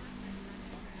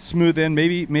 smooth in,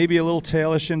 maybe a little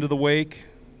tailish into the wake.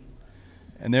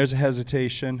 And there's a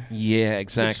hesitation. Yeah,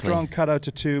 exactly. Good strong cut out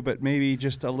to 2, but maybe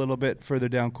just a little bit further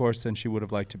down course than she would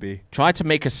have liked to be. Try to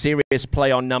make a serious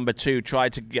play on number 2. Try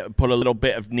to put a little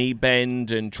bit of knee bend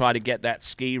and try to get that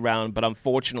ski round. But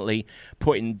unfortunately,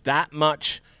 putting that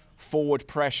much forward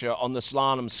pressure on the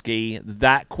slalom ski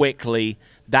that quickly,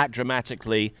 that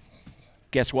dramatically,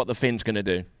 guess what the Finn's going to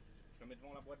do?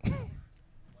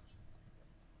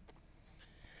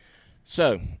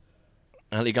 So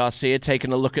Ali Garcia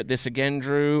taking a look at this again,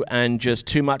 Drew, and just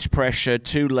too much pressure,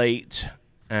 too late,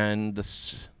 and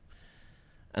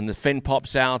the fin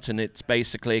pops out, and it's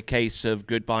basically a case of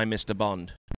goodbye, Mr.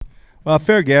 Bond. Well,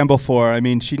 fair gamble for her. I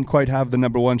mean, she didn't quite have the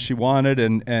number 1 she wanted,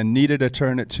 and needed a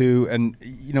turn at 2, and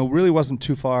really wasn't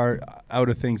too far out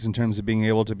of things in terms of being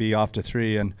able to be off to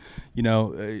 3. And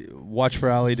watch for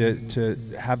Ali to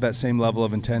have that same level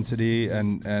of intensity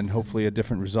and hopefully a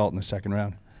different result in the second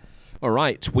round. All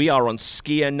right, we are on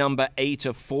skier number 8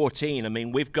 of 14. I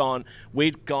mean, we've gone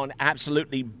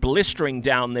absolutely blistering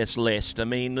down this list. I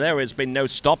mean, there has been no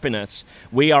stopping us.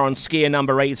 We are on skier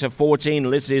number 8 of 14.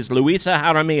 This is Luisa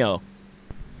Jaramillo.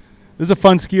 This is a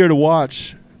fun skier to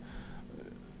watch.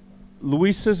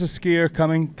 Luisa's a skier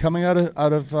coming out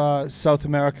of South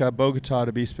America, Bogota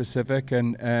to be specific,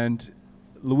 and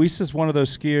Luisa's one of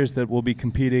those skiers that will be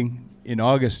competing in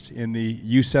August in the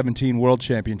U17 World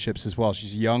Championships as well.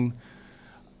 She's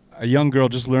a young girl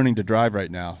just learning to drive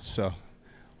right now. So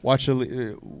watch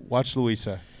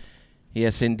Luisa.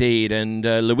 Yes, indeed. And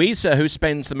Louisa, who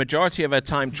spends the majority of her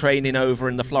time training over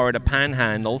in the Florida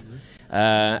Panhandle,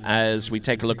 as we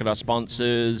take a look at our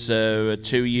sponsors,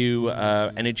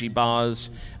 2U Energy Bars,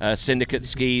 Syndicate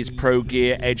Skis, Pro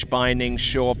Gear, Edge Binding,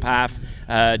 Shore Path,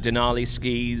 Denali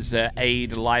Skis,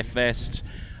 Aid, Life Vest,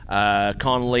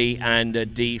 Connolly, and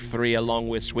D3, along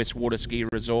with Swiss Water Ski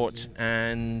Resort,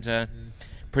 and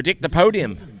predict the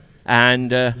podium.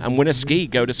 And win a ski.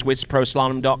 Go to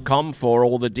SwissProSlalom.com for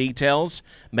all the details.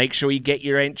 Make sure you get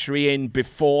your entry in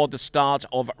before the start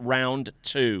of round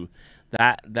 2.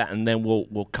 And then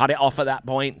we'll cut it off at that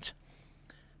point.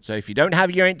 So if you don't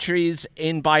have your entries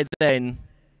in by then,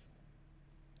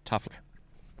 tough luck.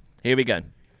 Here we go.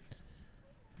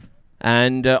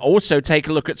 And also take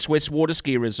a look at Swiss Water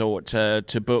Ski Resort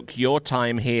to book your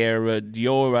time here,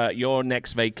 your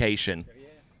next vacation.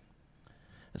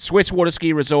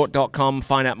 SwissWaterSkiResort.com.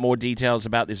 Find out more details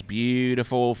about this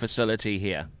beautiful facility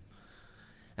here.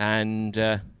 And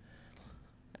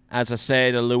as I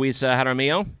said, Luisa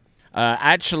Jaramillo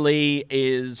actually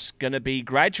is going to be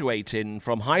graduating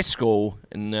from high school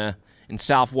in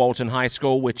South Walton High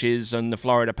School, which is in the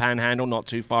Florida Panhandle, not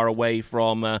too far away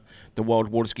from the World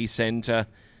Water Ski Center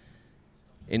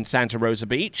in Santa Rosa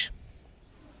Beach.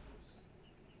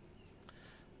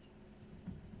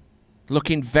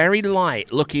 Looking very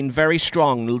light, looking very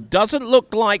strong. Doesn't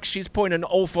look like she's putting an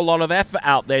awful lot of effort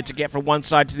out there to get from one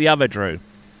side to the other, Drew.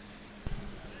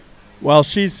 Well,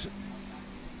 she's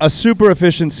a super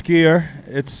efficient skier.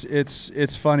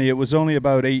 It's funny. It was only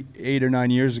about eight or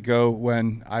 9 years ago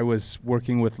when I was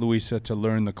working with Louisa to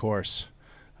learn the course.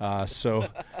 So,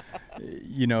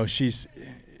 you know, she's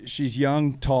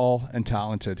young, tall, and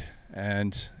talented,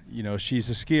 and you know, she's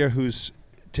a skier who's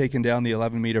taken down the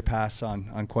 11-meter pass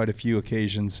on quite a few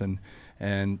occasions,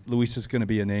 and Louisa's going to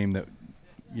be a name that,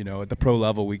 you know, at the pro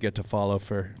level we get to follow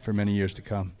for many years to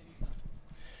come.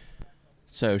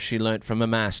 So she learnt from a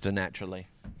master naturally,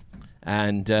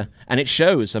 and it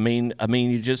shows. I mean,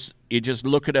 you just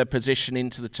look at her position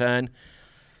into the turn,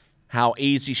 how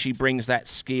easy she brings that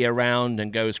ski around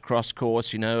and goes cross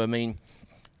course. You know, I mean,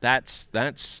 that's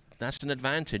an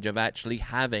advantage of actually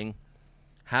having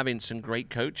some great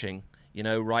coaching, you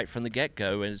know, right from the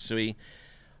get-go. And so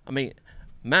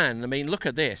look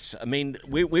at this. I mean,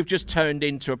 we've just turned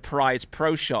into a prize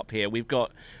pro shop here. We've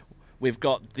got the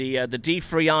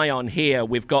D3 Ion here.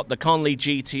 We've got the Conley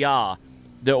GTR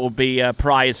that will be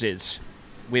prizes.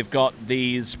 We've got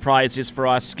these prizes for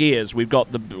our skiers. We've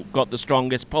got the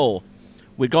strongest pull.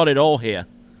 We've got it all here.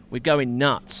 We're going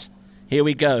nuts. Here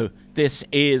we go. This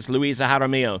is Luisa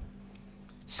Jaramillo,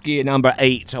 skier number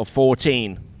 8 of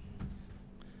 14.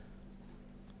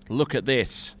 Look at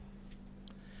this.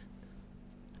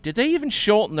 Did they even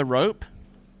shorten the rope?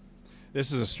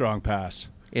 This is a strong pass.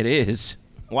 It is.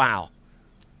 Wow.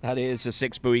 That is a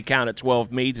 6-buoy count at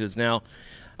 12 meters. Now,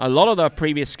 a lot of the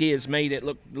previous skiers made it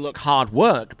look hard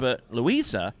work, but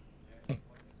Louisa,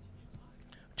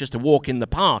 just a walk in the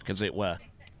park, as it were.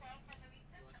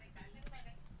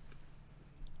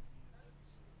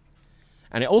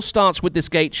 And it all starts with this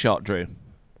gate shot, Drew.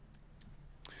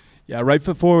 Yeah, right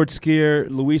foot forward skier.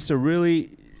 Louisa really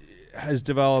has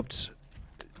developed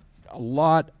a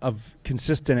lot of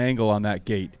consistent angle on that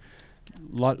gate.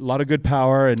 Lot of good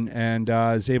power, and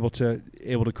is able to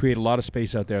create a lot of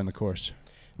space out there in the course.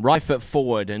 Right foot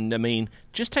forward, and I mean,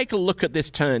 just take a look at this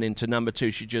turn into number 2.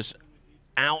 She just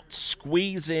out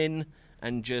squeeze in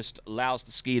and just allows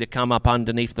the ski to come up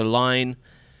underneath the line.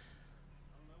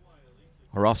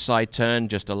 Her offside turn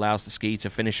just allows the ski to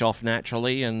finish off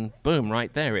naturally, and boom,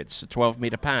 right there, it's a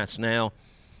 12-meter pass. Now,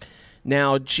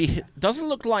 she doesn't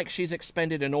look like she's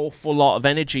expended an awful lot of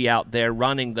energy out there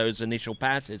running those initial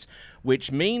passes, which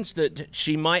means that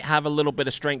she might have a little bit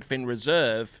of strength in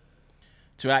reserve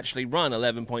to actually run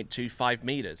 11.25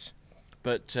 meters.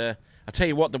 But I tell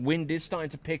you what, the wind is starting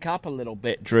to pick up a little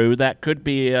bit, Drew. That could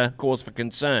be a cause for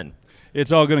concern.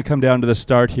 It's all going to come down to the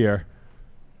start here.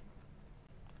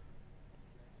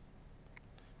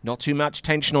 Not too much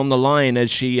tension on the line as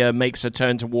she makes a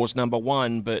turn towards number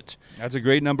 1, but that's a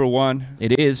great number 1.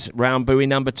 It is. Round buoy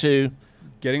number 2.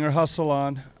 Getting her hustle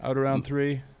on, out around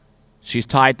 3. She's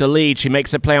tied the lead. She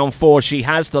makes a play on 4. She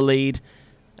has the lead,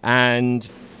 and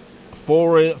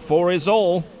 4 is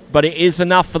all, but it is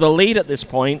enough for the lead at this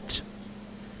point.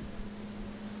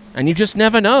 And you just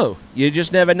never know. You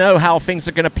just never know how things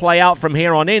are going to play out from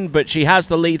here on in, but she has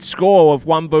the lead score of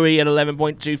 1 buoy at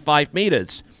 11.25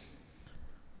 meters.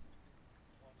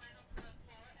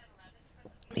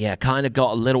 Yeah, kind of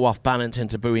got a little off balance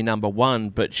into buoy number 1,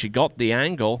 but she got the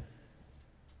angle.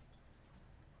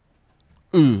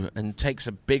 Ooh, and takes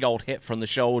a big old hit from the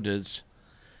shoulders.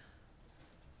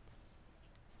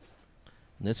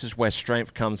 And this is where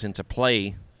strength comes into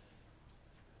play.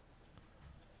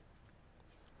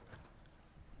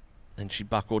 And she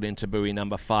buckled into buoy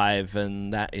number 5,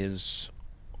 and that is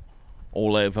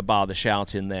all over bar the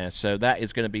shout in there. So that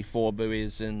is going to be 4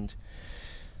 buoys and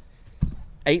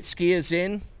 8 skiers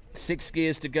in, 6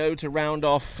 skiers to go to round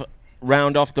off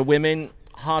the women.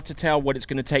 Hard to tell what it's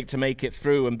going to take to make it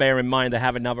through, and bear in mind they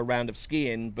have another round of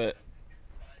skiing, but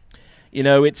you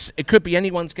know, it could be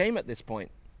anyone's game at this point.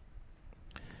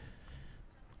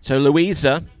 So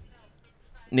Louisa,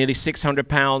 nearly 600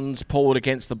 pounds pulled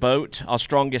against the boat, our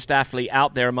strongest athlete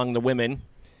out there among the women,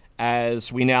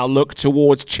 as we now look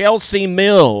towards Chelsea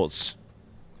Mills.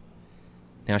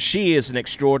 Now, she is an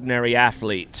extraordinary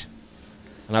athlete,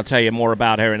 and I'll tell you more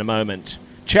about her in a moment.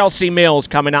 Chelsea Mills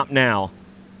coming up now.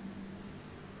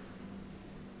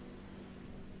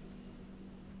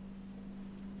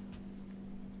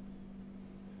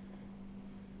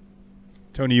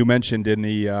 Tony, you mentioned in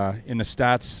the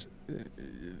stats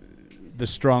the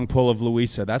strong pull of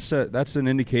Louisa. That's an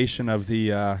indication of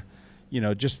the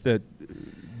just the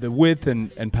width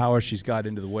and power she's got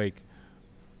into the wake.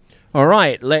 All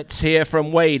right, let's hear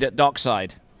from Wade at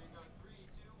Dockside.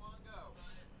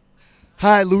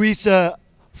 Hi, Louisa,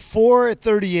 4 at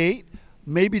 38.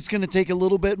 Maybe it's going to take a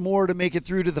little bit more to make it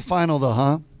through to the final, though,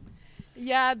 huh?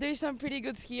 Yeah, there's some pretty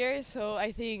good skiers, so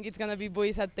I think it's going to be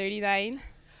boys at 39.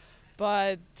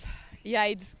 But, yeah,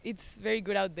 it's very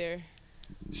good out there.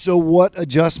 So what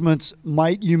adjustments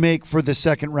might you make for the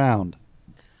second round?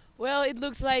 Well, it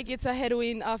looks like it's a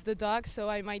headwind off the dock, so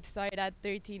I might start at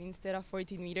 13 instead of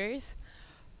 14 meters.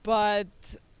 But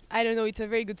I don't know, it's a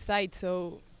very good site,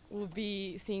 so we'll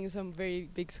be seeing some very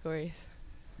big scores.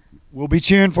 We'll be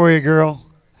cheering for you, girl.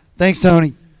 Thanks,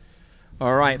 Tony.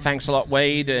 All right, thanks a lot,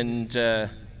 Wade. And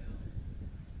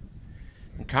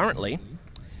currently,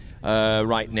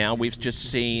 right now, we've just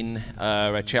seen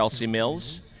Chelsea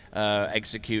Mills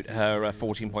execute her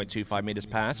 14.25 meters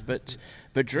pass. But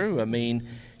Drew, I mean,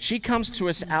 she comes to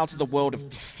us out of the world of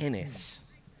tennis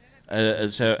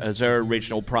as her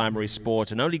original primary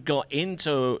sport, and only got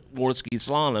into water ski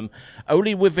slalom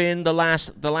only within the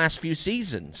last few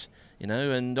seasons. You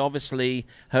know, and obviously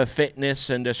her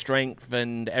fitness and her strength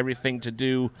and everything to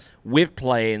do with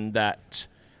playing that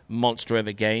monster of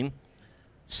a game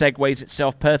segues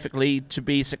itself perfectly to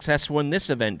be successful in this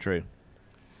event, Drew.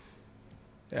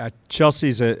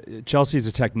 Chelsea's a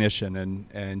technician,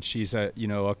 and she's a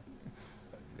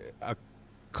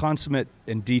consummate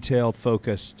and detailed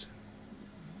focused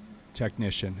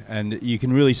technician, and you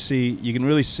can really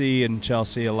see in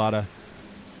Chelsea a lot of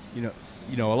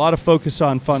a lot of focus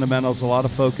on fundamentals, a lot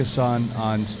of focus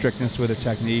on strictness with her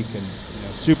technique, and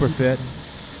super fit,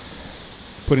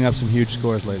 putting up some huge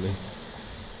scores lately.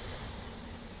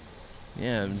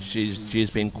 Yeah, she's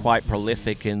been quite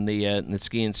prolific in the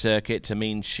skiing circuit. I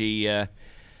mean,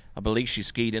 I believe she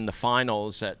skied in the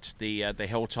finals at the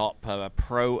Hilltop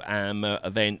Pro-Am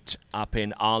event up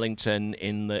in Arlington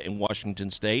in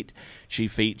Washington State. She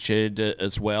featured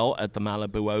as well at the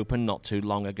Malibu Open not too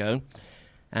long ago,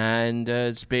 and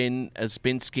has been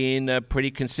skiing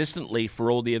pretty consistently for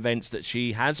all the events that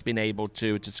she has been able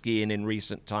to ski in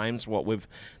recent times, what with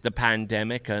the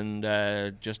pandemic and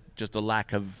just a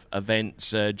lack of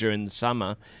events during the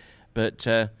summer. But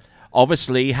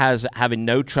obviously having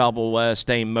no trouble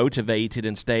staying motivated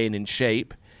and staying in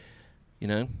shape. You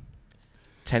know,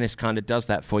 tennis kind of does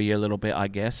that for you a little bit, I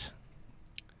guess.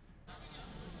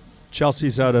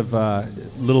 Chelsea's out of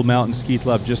Little Mountain Ski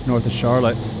Club just north of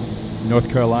Charlotte,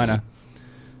 North Carolina.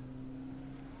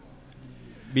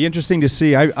 Be interesting to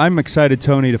see. I'm excited,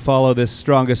 Tony, to follow this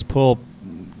strongest pull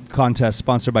contest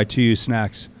sponsored by 2U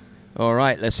Snacks. All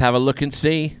right, let's have a look and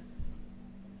see.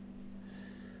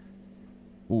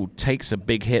 Ooh, takes a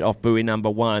big hit off buoy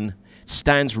number 1.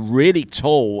 Stands really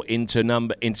tall into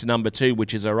number 2,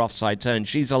 which is her offside turn.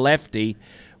 She's a lefty,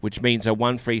 which means her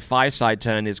 1-3-5 side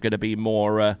turn is going to be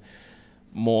more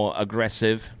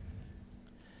aggressive.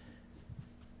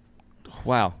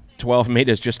 Wow, 12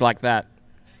 meters just like that.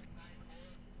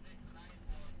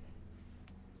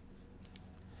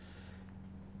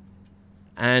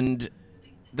 And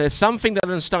there's something that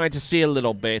I'm starting to see a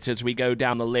little bit as we go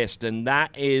down the list, and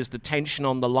that is the tension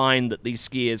on the line that these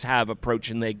skiers have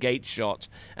approaching their gate shot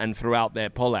and throughout their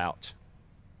pullout.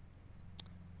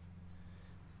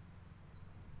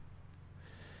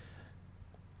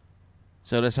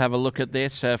 So let's have a look at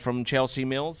this from Chelsea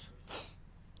Mills.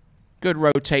 Good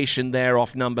rotation there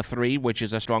off number 3, which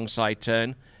is a strong side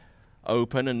turn.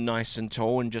 Open and nice and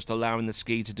tall, and just allowing the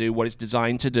ski to do what it's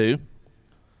designed to do.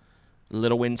 A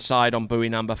little inside on buoy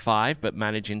number 5, but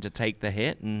managing to take the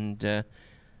hit and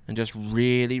and just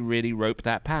really rope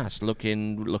that pass,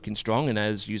 looking strong, and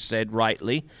as you said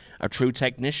rightly, a true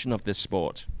technician of this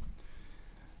sport.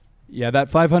 Yeah, that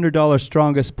 $500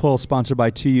 strongest pull sponsored by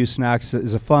 2U Snacks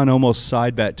is a fun, almost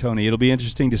side bet, Tony. It'll be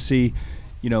interesting to see,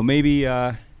 you know, maybe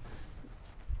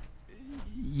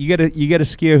you get a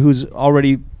skier who's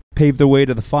already paved their way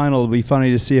to the final. It'll be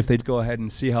funny to see if they'd go ahead and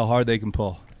see how hard they can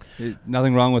pull.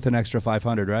 Nothing wrong with an extra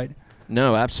 500, right?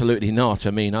 No, absolutely not.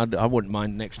 I mean, I wouldn't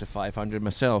mind an extra 500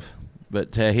 myself.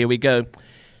 But here we go.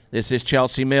 This is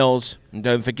Chelsea Mills. And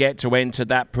don't forget to enter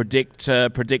that Predictor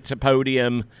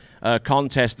Podium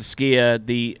contest, the skier,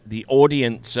 the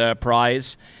audience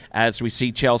prize, as we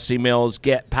see Chelsea Mills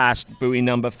get past buoy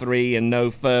number 3 and no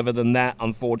further than that,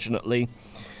 unfortunately.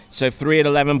 So 3 at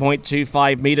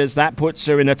 11.25 meters. That puts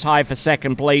her in a tie for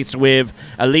second place with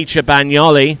Alicia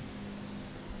Bagnoli.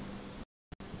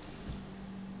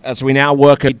 As we now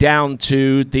work down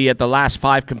to the last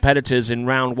 5 competitors in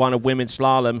round 1 of women's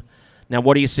slalom. Now,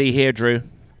 what do you see here, Drew?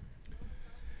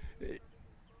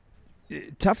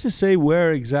 Tough to say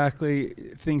where exactly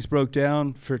things broke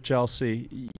down for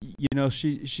Chelsea. You know,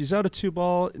 she's out of 2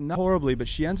 ball, not horribly, but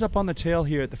she ends up on the tail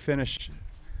here at the finish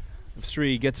of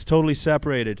 3, gets totally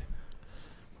separated.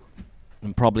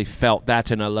 And probably felt that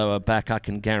in her lower back, I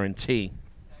can guarantee.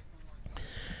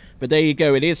 But there you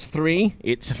go, it is 3.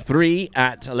 It's 3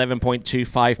 at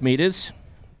 11.25 meters.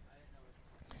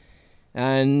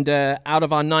 And out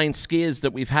of our 9 skiers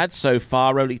that we've had so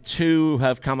far, only 2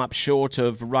 have come up short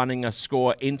of running a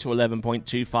score into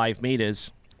 11.25 meters.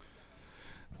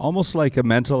 Almost like a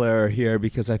mental error here,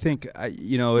 because I think,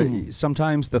 you know,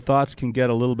 sometimes the thoughts can get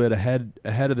a little bit ahead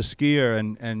of the skier,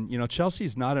 and you know,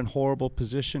 Chelsea's not in horrible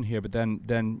position here, but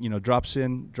then you know, drops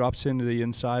into the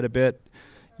inside a bit,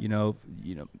 you know,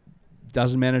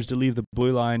 doesn't manage to leave the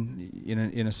buoy line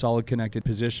in a solid connected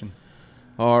position.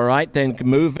 All right, then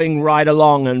moving right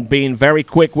along and being very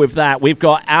quick with that, we've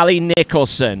got Ali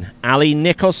Nicholson. Ali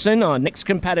Nicholson, our next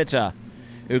competitor,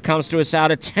 who comes to us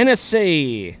out of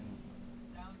Tennessee.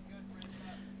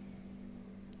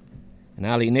 And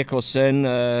Ali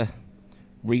Nicholson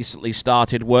recently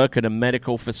started work at a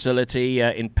medical facility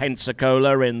in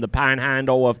Pensacola in the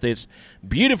panhandle of this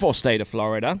beautiful state of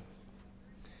Florida.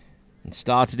 And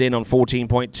started in on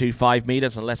 14.25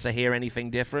 meters, unless I hear anything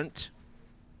different.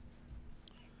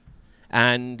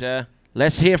 And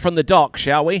let's hear from the doc,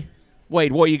 shall we?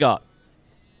 Wade, what you got?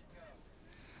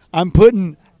 I'm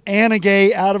putting Anna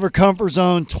Gay out of her comfort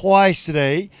zone twice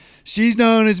today. She's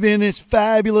known as being this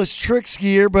fabulous trick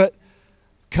skier, but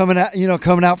coming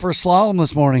out for a slalom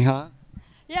this morning, huh?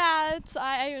 Yeah,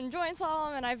 I'm enjoying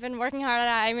slalom, and I've been working hard at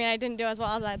it. I mean, I didn't do as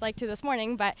well as I'd like to this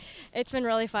morning, but it's been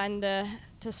really fun to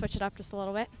switch it up just a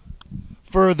little bit.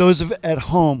 For those at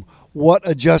home, what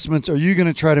adjustments are you going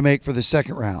to try to make for the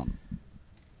second round?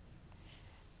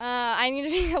 I need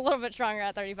to be a little bit stronger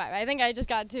at 35. I think I just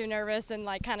got too nervous and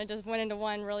like kind of just went into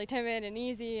one really timid and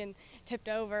easy and tipped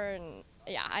over, and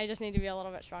yeah, I just need to be a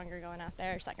little bit stronger going out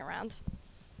there second round.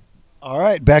 All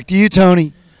right, back to you,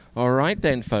 Tony. All right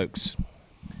then, folks.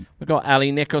 We've got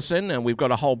Ali Nicholson, and we've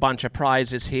got a whole bunch of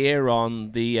prizes here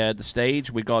on the stage.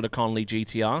 We've got a Conley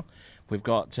GTR. We've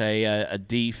got a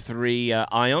D3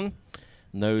 Ion.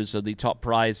 And those are the top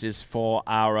prizes for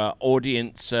our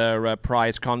audience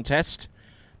prize contest.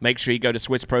 Make sure you go to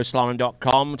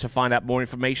SwissProSlalom.com to find out more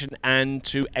information and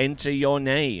to enter your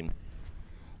name.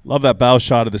 Love that bow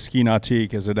shot of the ski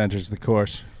nautique as it enters the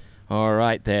course. All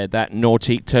right there, that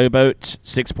Nautique towboat,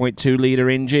 6.2 liter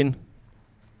engine.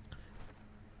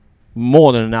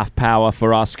 More than enough power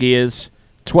for our skiers.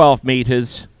 12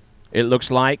 meters, it looks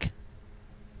like.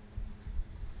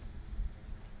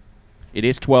 It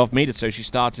is 12 meters, so she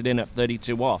started in at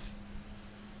 32 off.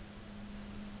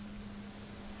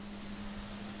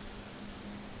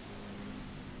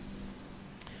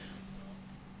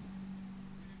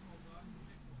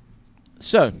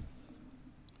 So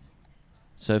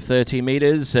 30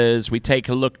 meters as we take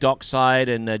a look dockside,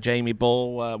 and Jamie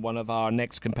Bull, one of our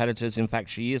next competitors, in fact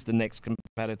she is the next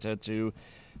competitor to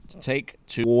take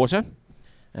to water,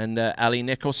 and Ali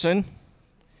Nicholson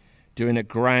doing a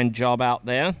grand job out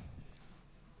there.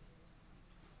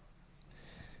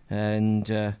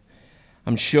 And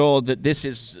I'm sure that this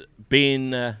is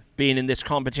being in this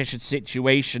competition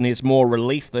situation is more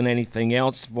relief than anything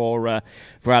else for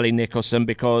Ali Nicholson,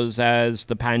 because as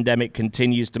the pandemic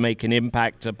continues to make an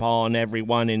impact upon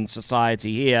everyone in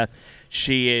society here,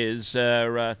 she is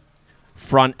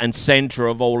front and center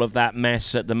of all of that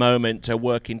mess at the moment,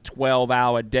 working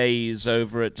 12-hour days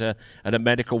over at a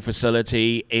medical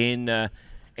facility in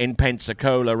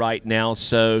Pensacola right now.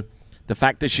 So the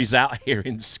fact that she's out here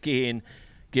in skiing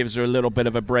gives her a little bit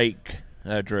of a break,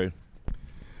 Drew.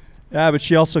 Yeah, but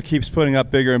she also keeps putting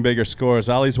up bigger and bigger scores.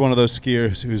 Ali's one of those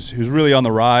skiers who's really on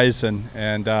the rise, and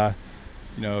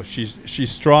you know, she's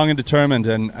strong and determined,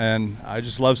 and I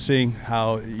just love seeing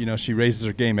how, you know, she raises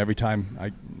her game every time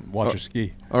I watch her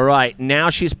ski. All right, now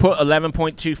she's put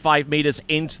 11.25 meters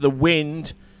into the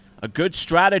wind. A good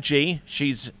strategy.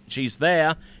 She's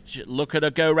there. Look at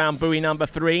her go around buoy number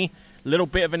 3. Little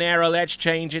bit of an aero edge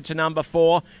change into number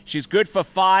 4. She's good for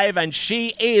 5, and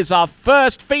she is our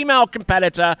first female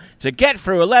competitor to get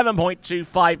through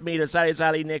 11.25 meters. That is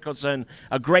Ali Nicholson.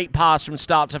 A great pass from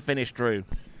start to finish, Drew.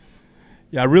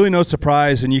 Yeah, really no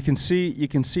surprise, and you can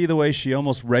see the way she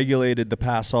almost regulated the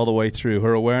pass all the way through.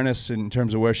 Her awareness in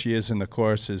terms of where she is in the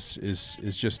course is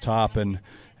just top, and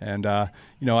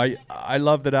you know, I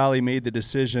love that Ali made the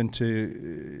decision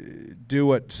to do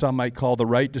what some might call the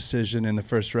right decision in the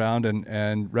first round,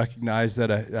 and recognize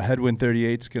that a headwind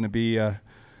 38 is going to be you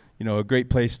know, a great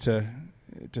place to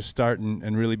start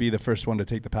and really be the first one to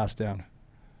take the pass down.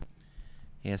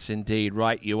 Yes, indeed.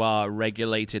 Right, you are.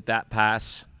 Regulated that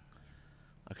pass.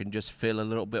 I can just feel a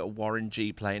little bit of Warren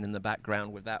G playing in the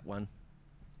background with that one.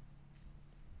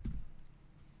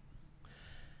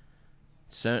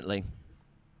 Certainly.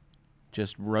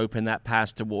 Just roping that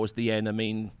pass towards the end. I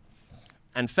mean,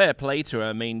 and fair play to her.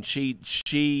 I mean,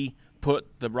 she put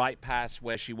the right pass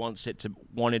where she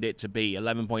wanted it to be.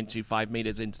 11.25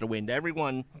 meters into the wind.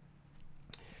 Everyone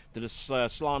that has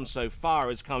slalom so far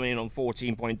has come in on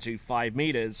 14.25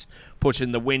 meters,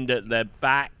 putting the wind at their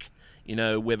back, you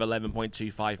know, with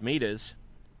 11.25 meters.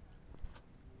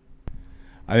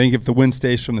 I think if the wind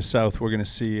stays from the south, we're going to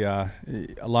see a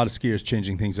lot of skiers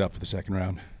changing things up for the second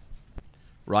round.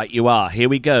 Right, you are. Here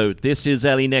we go. This is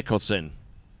Ali Nicholson.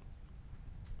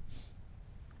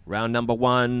 Round number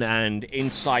 1 and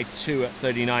inside 2 at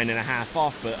 39.5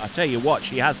 off. But I tell you what,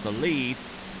 she has the lead.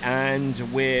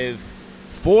 And with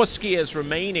 4 skiers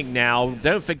remaining now,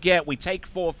 don't forget we take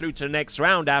 4 through to the next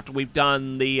round after we've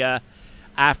done the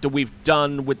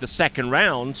with the second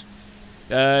round.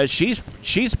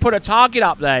 She's put a target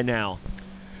up there now.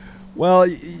 Well,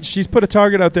 she's put a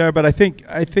target out there, but I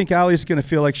think Ali's going to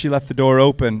feel like she left the door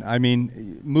open. I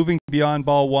mean, moving beyond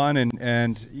ball 1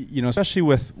 and you know, especially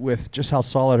with just how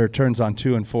solid her turns on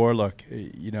 2 and 4 look,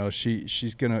 you know,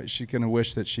 she's gonna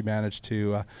wish that she managed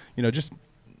to you know, just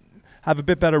have a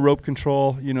bit better rope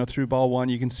control, you know, through ball 1.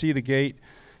 You can see the gate.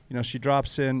 You know, she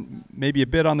drops in maybe a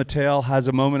bit on the tail, has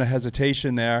a moment of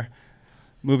hesitation there,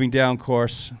 moving down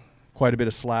course, quite a bit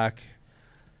of slack.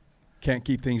 Can't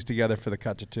keep things together for the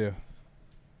cut to 2.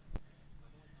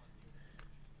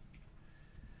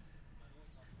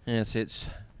 Yes, it's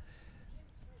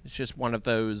just one of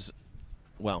those,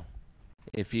 well,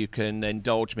 if you can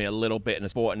indulge me a little bit in a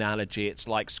sport analogy, it's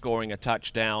like scoring a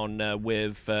touchdown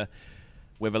with a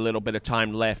little bit of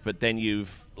time left, but then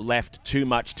you've left too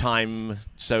much time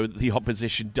so the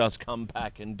opposition does come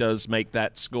back and does make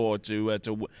that score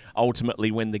to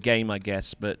ultimately win the game, I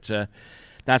guess. But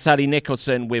that's Ali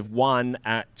Nicholson with 1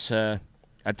 at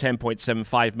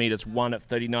 10.75 meters, 1 at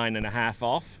 39.5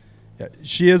 off. Yeah,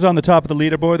 she is on the top of the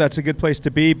leaderboard. That's a good place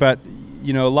to be, but,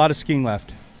 you know, a lot of skiing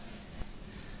left.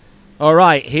 All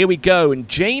right, here we go. And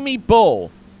Jamie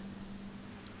Bull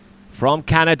from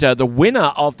Canada, the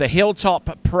winner of the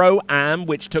Hilltop Pro-Am,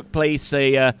 which took place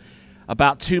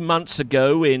about 2 months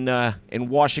ago in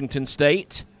Washington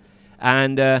State,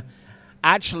 and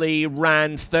actually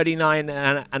ran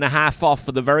 39.5 off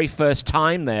for the very first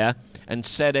time there, and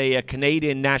set a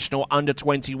Canadian national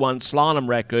under-21 slalom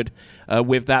record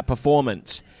with that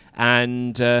performance.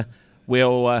 And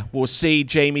we'll see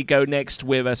Jamie go next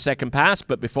with a second pass,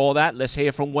 but before that, let's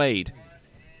hear from Wade.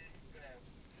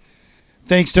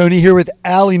 Thanks, Tony. Here with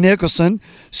Ali Nicholson.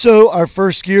 So our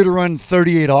first skier to run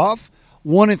 38 off,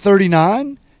 1 at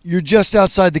 39. You're just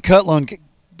outside the cut line.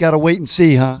 Got to wait and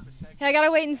see, huh? Yeah, I got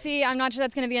to wait and see. I'm not sure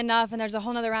that's going to be enough, and there's a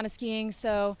whole nother round of skiing.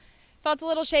 So felt a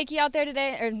little shaky out there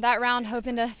today, or that round,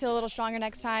 hoping to feel a little stronger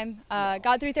next time.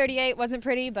 Got through 38. Wasn't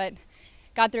pretty, but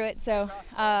got through it. So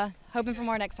hoping for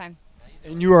more next time.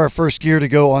 And you are our first skier to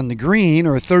go on the green,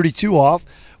 or 32 off.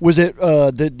 Was it,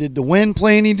 did the wind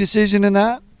play any decision in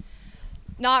that?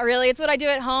 Not really. It's what I do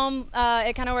at home.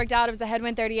 It kind of worked out. It was a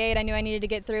headwind 38. I knew I needed to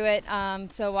get through it,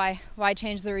 so why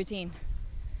change the routine?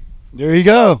 There you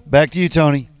go. Back to you,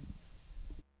 Tony.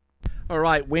 All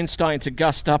right, wind's starting to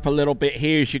gust up a little bit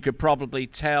here, as you could probably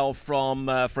tell from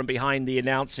behind the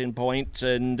announcing point,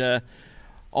 and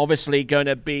obviously going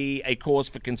to be a cause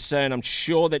for concern. I'm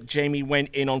sure that Jamie went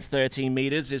in on 13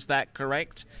 meters. Is that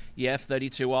correct? Yeah,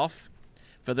 32 off.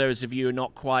 For those of you who are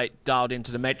not quite dialed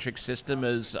into the metric system,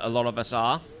 as a lot of us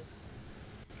are.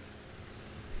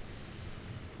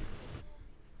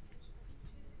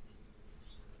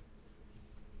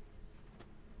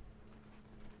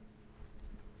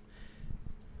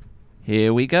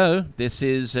 Here we go. This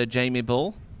is Jamie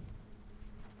Bull.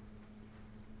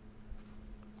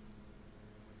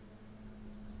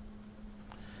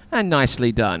 And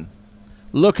nicely done.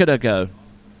 Look at her go.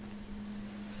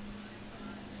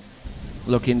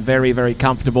 Looking very, very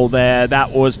comfortable there.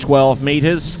 That was 12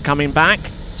 meters coming back.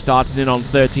 Started in on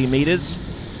 30 meters.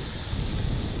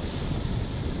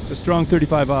 It's a strong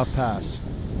 35 off pass.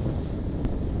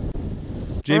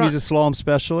 Jamie's a slalom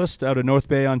specialist out of North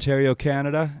Bay, Ontario,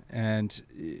 Canada, and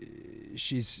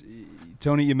she's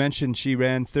Tony. You mentioned she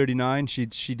ran 39. She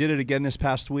did it again this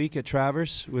past week at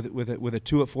Travers with a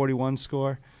 2:41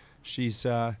 score. She's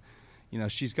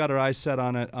she's got her eyes set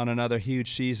on another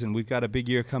huge season. We've got a big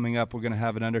year coming up. We're going to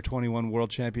have an under-21 World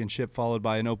Championship followed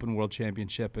by an Open World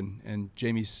Championship, and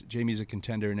Jamie's a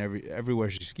contender in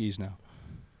everywhere she skis now.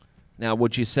 Now,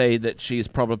 would you say that she's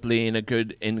probably in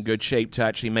good shape to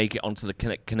actually make it onto the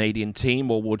Canadian team,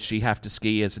 or would she have to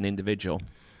ski as an individual?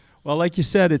 Well, like you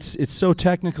said, it's so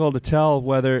technical to tell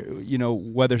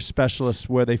whether specialists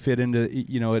where they fit into.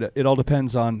 It all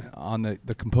depends on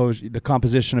the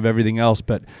composition of everything else.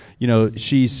 But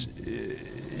she's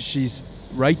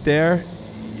right there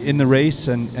in the race,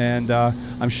 and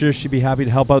I'm sure she'd be happy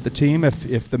to help out the team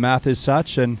if the math is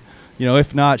such, and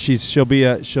if not, she'll be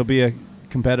a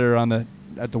competitor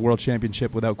at the World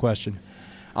Championship without question.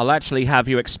 I'll actually have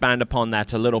you expand upon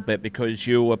that a little bit, because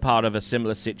you were part of a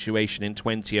similar situation in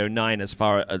 2009 as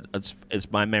far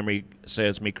as my memory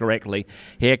serves me correctly.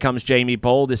 Here comes Jamie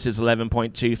Bull. This is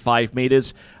 11.25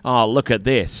 meters. Oh, look at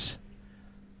this.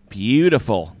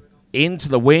 Beautiful. Into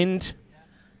the wind.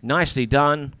 Nicely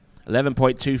done.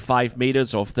 11.25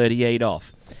 meters or 38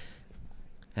 off.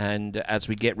 And as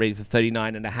we get ready for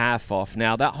 39.5 off.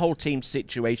 Now, that whole team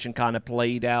situation kind of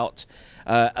played out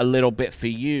a little bit for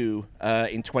you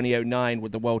in 2009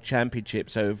 with the World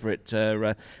Championships over at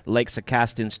Lakes of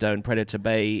Castingstone, Predator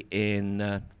Bay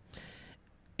in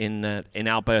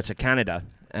Alberta, Canada.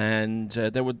 And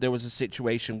there was a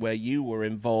situation where you were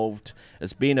involved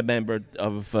as being a member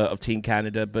of Team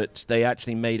Canada, but they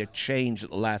actually made a change at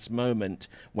the last moment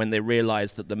when they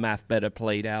realized that the math better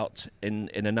played out in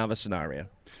another scenario.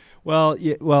 Well,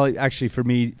 actually, for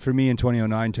me in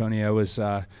 2009, Tony, I was,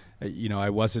 I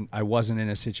wasn't in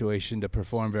a situation to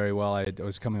perform very well. I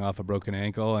was coming off a broken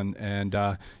ankle, and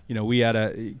we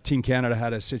had Team Canada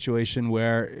had a situation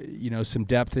where some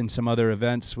depth in some other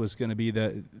events was going to be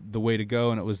the way to go,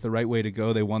 and it was the right way to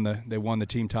go. They won the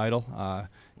team title.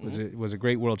 It was a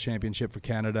great World Championship for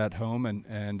Canada at home,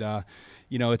 and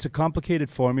it's a complicated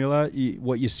formula.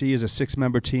 What you see is a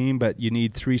 6-member team, but you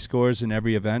need 3 scores in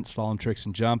every event: slalom, tricks,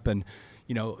 and jump. And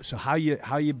so how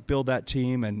you build that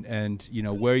team, and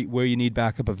where you need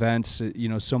backup events.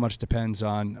 So much depends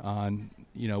on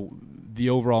the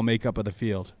overall makeup of the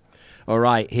field. All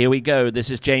right, here we go. This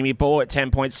is Jamie Bull at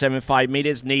 10.75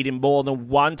 meters, needing more than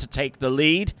 1 to take the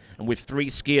lead, and with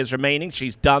 3 skiers remaining,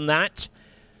 she's done that.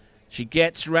 She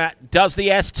does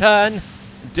the S-turn.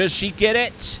 Does she get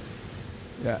it?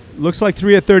 Yeah, looks like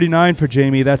 3 at 39 for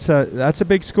Jamie. That's a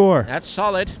big score. That's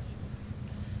solid.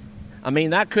 I mean,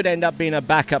 that could end up being a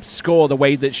backup score the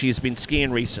way that she's been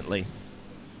skiing recently.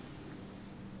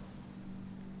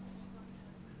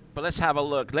 But let's have a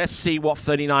look. Let's see what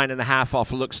 39.5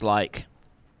 off looks like.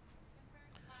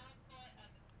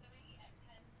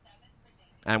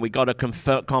 And we got a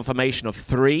confirmation of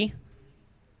 3.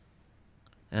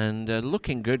 And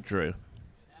looking good, Drew.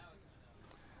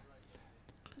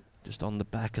 Just on the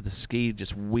back of the ski,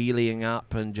 just wheeling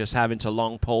up and just having to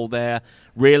long pull there.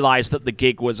 Realized that the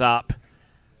gig was up.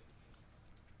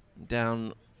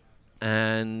 Down,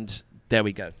 and there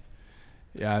we go.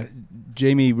 Yeah,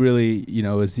 Jamie really,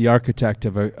 is the architect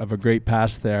of a great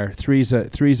pass there. Three's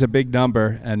a big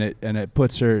number, and it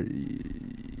puts her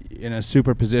in a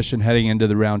super position heading into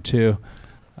the round 2.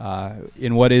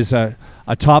 In what is a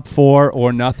top 4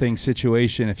 or nothing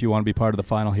situation if you want to be part of the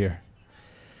final here.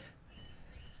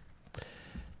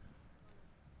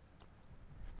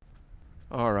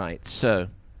 All right, so,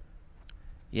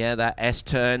 yeah, that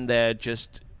S-turn there,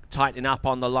 just tightening up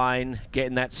on the line,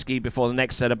 getting that ski before the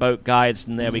next set of boat guides,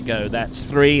 and there we go. That's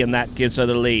 3, and that gives her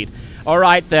the lead. All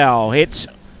right, now, it's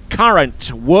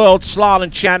current World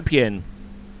Slalom Champion.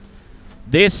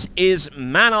 This is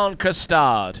Manon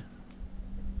Costard.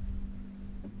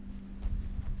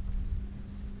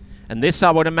 And this,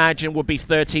 I would imagine, would be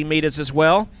 13 meters as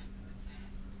well.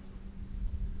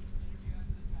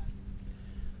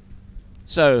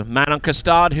 So, Manon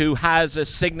Costard, who has a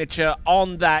signature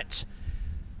on that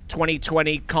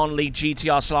 2020 Conley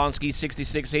GTR Slalom Ski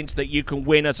 66-inch that you can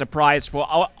win as a prize for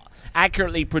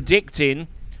accurately predicting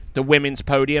the women's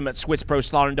podium at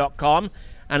SwissProSlalom.com.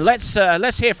 And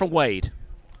let's hear from Wade.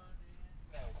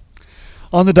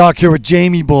 On the dock here with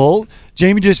Jamie Bull.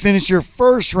 Jamie just finished your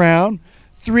first round,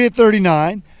 3 at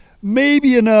 39.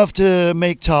 Maybe enough to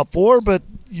make top 4, but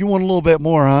you want a little bit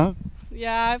more, huh?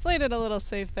 Yeah, I played it a little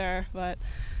safe there, but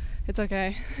it's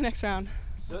okay. Next round.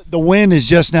 The wind is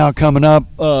just now coming up.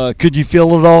 Could you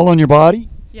feel it all on your body?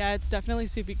 Yeah, it's definitely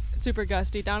super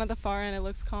gusty. Down at the far end, it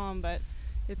looks calm, but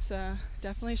it's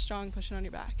definitely strong pushing on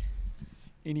your back.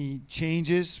 Any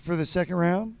changes for the second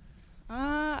round?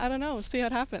 I don't know. We'll see how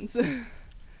it happens.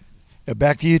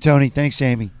 Back to you, Tony. Thanks,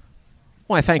 Jamie.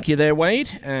 Why, thank you there, Wade.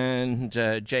 And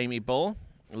Jamie Bull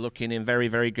looking in very,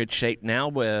 very good shape now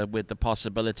with the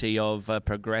possibility of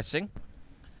progressing.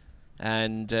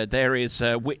 And there is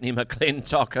Whitney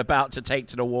McClintock about to take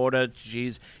to the water.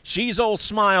 She's all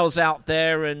smiles out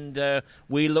there, and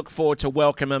we look forward to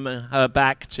welcoming her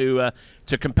back to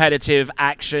competitive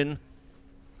action.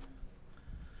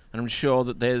 And I'm sure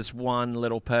that there's one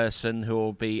little person who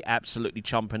will be absolutely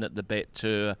chomping at the bit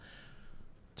to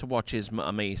watch his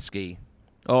mummy ski.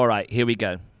 All right, here we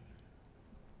go.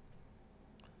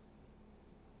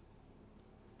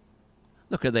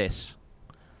 Look at this.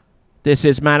 This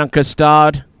is Manon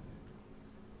Costard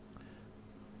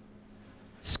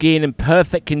skiing in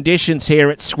perfect conditions here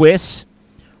at Swiss.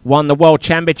 Won the World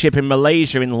Championship in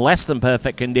Malaysia in less than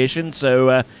perfect conditions,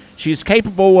 so she's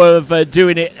capable of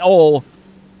doing it all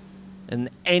in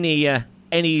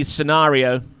any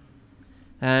scenario.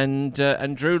 And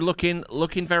Drew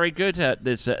looking very good at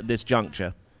this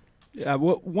juncture. Yeah,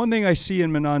 one thing I see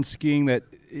in Manon skiing that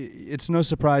it's no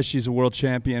surprise she's a world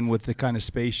champion with the kind of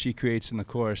space she creates in the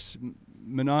course.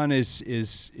 Manon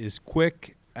is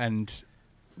quick and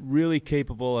really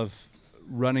capable of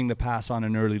running the pass on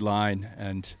an early line,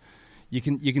 and you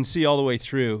can see all the way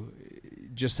through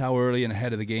just how early and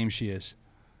ahead of the game she is.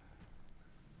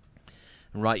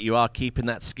 Right, you are keeping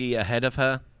that ski ahead of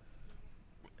her.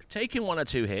 Taking 1 or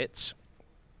 2 hits,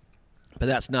 but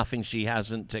that's nothing she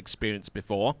hasn't experienced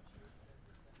before.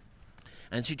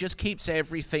 And she just keeps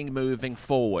everything moving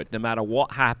forward, no matter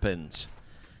what happens,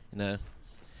 you know.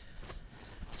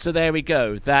 So there we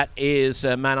go. That is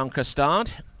Manon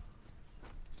Costard.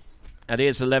 It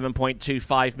is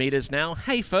 11.25 meters now.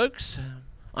 Hey, folks.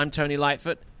 I'm Tony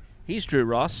Lightfoot. He's Drew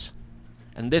Ross.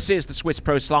 And this is the Swiss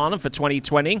Pro Slalom for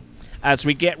 2020 as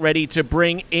we get ready to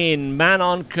bring in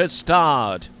Manon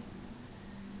Costard.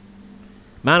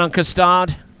 Manon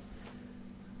Costard.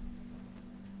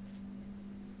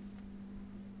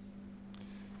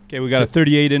 Okay, we got a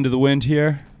 38 into the wind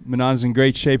here. Manon's in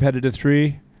great shape, headed to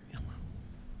 3.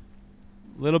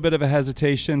 A little bit of a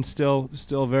hesitation, still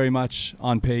very much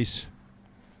on pace.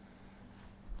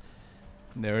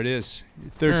 And there it is.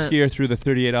 Third skier through the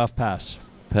 38 off pass.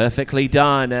 Perfectly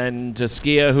done. And a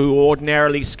skier who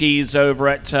ordinarily skis over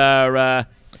at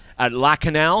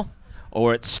Lacanau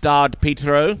or at Stade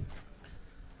Pitreau.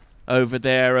 Over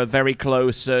there, very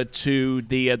close to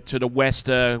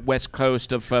the west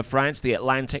coast of France, the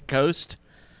Atlantic coast.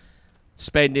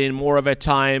 Spending more of her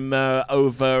time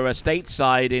over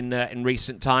stateside in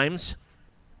recent times.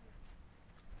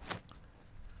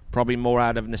 Probably more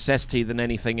out of necessity than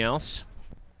anything else.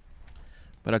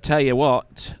 But I tell you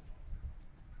what,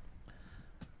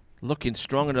 looking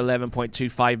strong at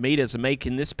 11.25 meters and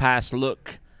making this pass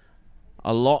look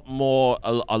a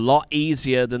lot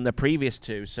easier than the previous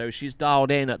 2. So she's dialed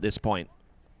in at this point.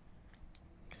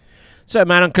 So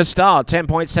Manon Costard,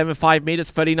 10.75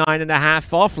 meters,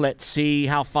 39.5 off. Let's see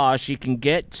how far she can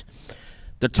get.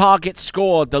 The target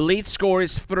score, the lead score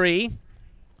is 3.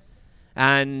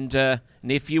 And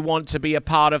if you want to be a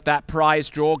part of that prize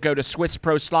draw, go to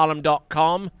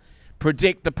SwissProSlalom.com.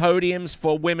 Predict the podiums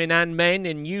for women and men,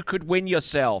 and you could win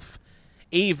yourself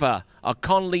either a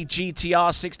Conley GTR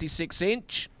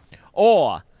 66-inch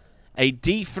or a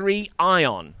D3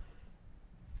 Ion.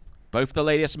 Both the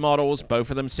latest models, both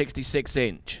of them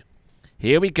 66-inch.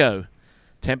 Here we go.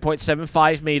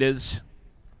 10.75 meters.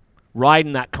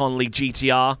 Riding that Conley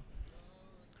GTR.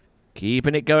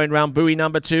 Keeping it going around buoy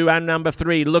number 2 and number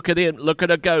 3. Look at it. Look at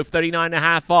her go.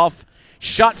 39.5 off.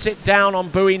 Shuts it down on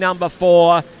buoy number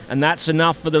 4. And that's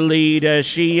enough for the lead.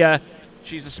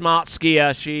 She's a smart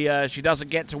skier. She doesn't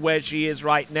get to where she is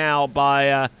right now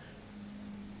by...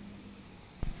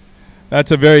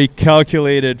 That's a very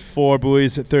calculated 4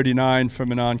 buoys at 39 from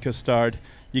Manon Costard.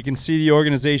 You can see the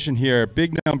organization here.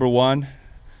 Big number 1.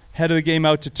 Head of the game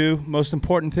out to 2. Most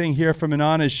important thing here for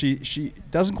Manon is she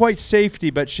doesn't quite safety,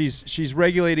 but she's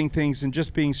regulating things and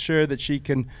just being sure that she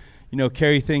can, you know,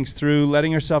 carry things through,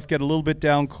 letting herself get a little bit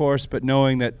down course, but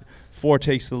knowing that 4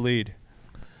 takes the lead.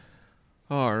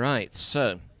 All right,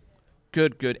 so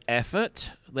Good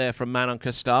effort there from Manon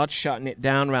Costard, shutting it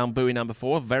down around buoy number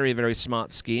 4. Very, very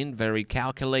smart skiing, very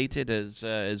calculated,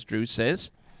 as Drew says.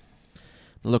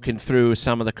 Looking through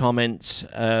some of the comments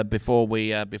before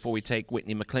we take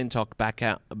Whitney McClintock back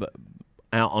out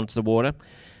onto the water.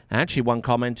 Actually, one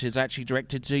comment is actually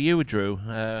directed to you, Drew,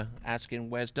 asking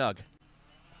where's Doug.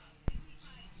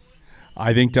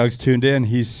 I think Doug's tuned in.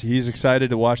 He's excited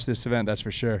to watch this event, that's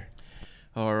for sure.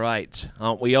 All right,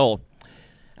 aren't we all?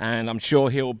 And I'm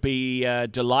sure he'll be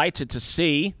delighted to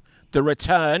see the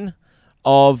return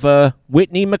of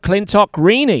Whitney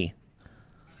McClintock-Rini,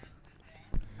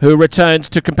 who returns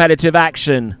to competitive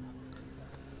action.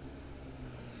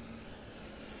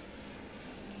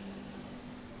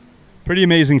 Pretty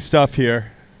amazing stuff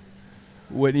here.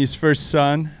 Whitney's first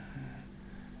son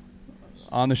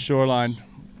on the shoreline,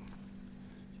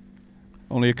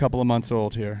 only a couple of months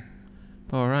old here.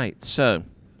 All right, so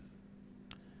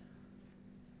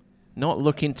not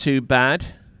looking too bad.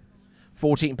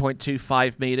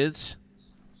 14.25 meters.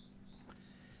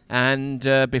 And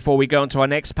before we go on to our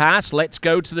next pass, let's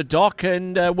go to the dock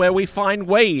and where we find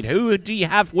Wade. Who do you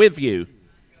have with you?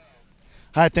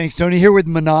 Hi, thanks, Tony. Here with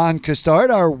Manon Costard,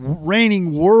 our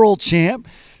reigning world champ,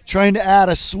 trying to add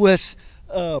a Swiss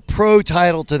pro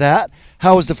title to that.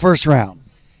 How was the first round?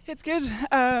 It's good.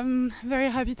 Very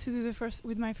happy to do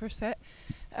with my first set.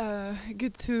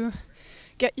 Good to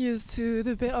get used to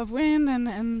the bit of wind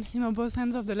and you know, both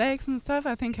ends of the legs and stuff.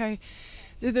 I think I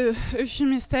did a few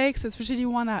mistakes, especially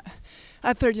one at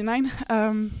 39.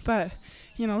 But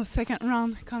you know, second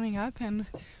round coming up, and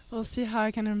we'll see how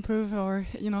I can improve, or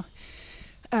you know,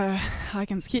 how I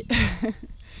can ski.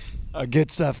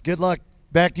 Good stuff. Good luck.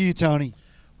 Back to you, Tony.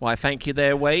 Why, thank you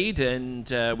there, Wade.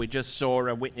 And we just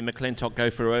saw Whitney McClintock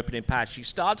go for her opening pass. She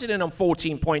started in on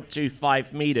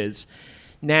 14.25 meters.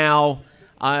 Now,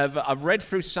 I've read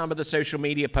through some of the social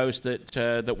media posts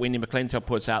that Whitney McClintock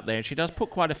puts out there, and she does put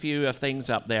quite a few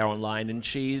things up there online. And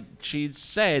she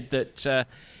said that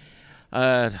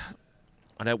I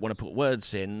don't want to put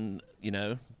words in, you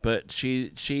know, but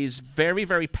she's very,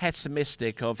 very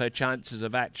pessimistic of her chances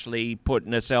of actually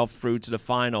putting herself through to the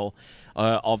final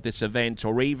of this event,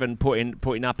 or even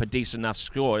putting up a decent enough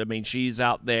score. I mean, she's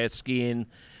out there skiing,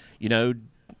 you know,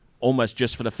 almost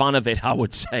just for the fun of it, I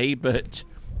would say. But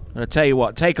I'll tell you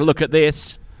what, take a look at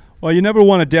this. Well, you never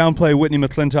want to downplay Whitney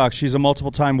McClintock. She's a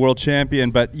multiple-time world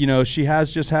champion, but, you know, she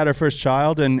has just had her first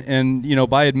child, and you know,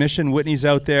 by admission, Whitney's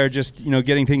out there just, you know,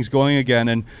 getting things going again.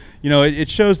 And, you know, it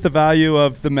shows the value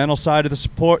of the mental side of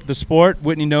the sport.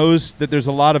 Whitney knows that there's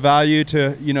a lot of value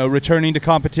to, you know, returning to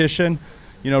competition,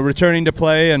 you know, returning to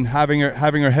play, and having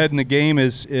her head in the game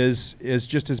is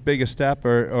just as big a step,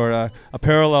 or a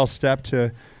parallel step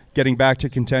to getting back to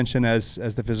contention as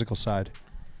the physical side.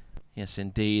 Yes,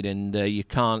 indeed, and you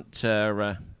can't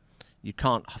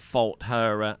fault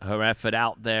her effort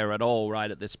out there at all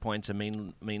right at this point. I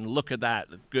mean, look at that,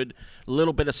 a good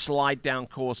little bit of slide down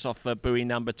course off buoy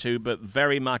number 2, but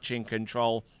very much in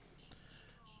control.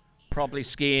 Probably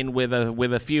skiing with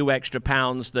a few extra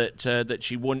pounds that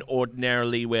she wouldn't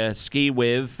ordinarily ski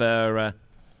with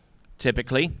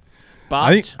typically.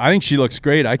 But I think she looks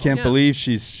great. I can't believe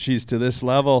she's to this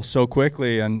level so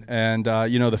quickly, and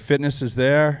you know, the fitness is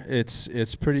there.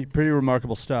 It's pretty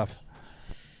remarkable stuff.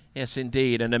 Yes,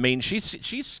 indeed. And I mean,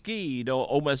 she's skied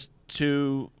almost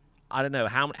to, I don't know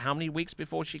how many weeks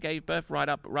before she gave birth, right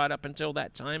up until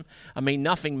that time. I mean,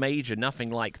 nothing major,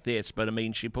 nothing like this. But I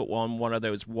mean, she put one of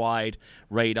those wide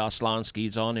radar slalom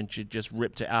skis on, and she just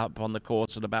ripped it up on the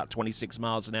course at about 26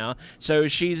 miles an hour. So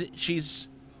she's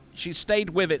stayed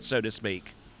with it, so to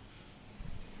speak.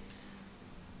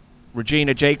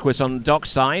 Regina Jaquist on the dock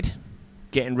side,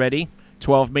 getting ready.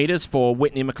 12 meters for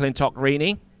Whitney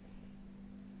McClintock-Rini.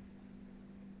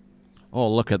 Oh,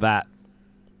 look at that.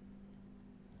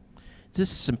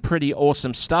 This is some pretty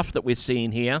awesome stuff that we're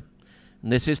seeing here.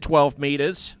 And this is 12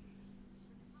 meters.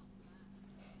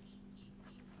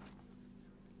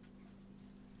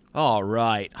 All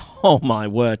right. Oh, my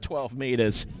word, 12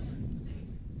 meters.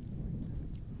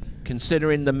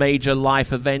 Considering the major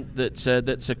life event that's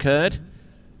occurred,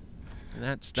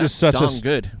 that's just darn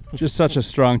good. Just such a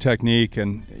strong technique,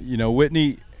 and you know,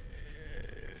 Whitney's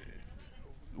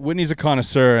a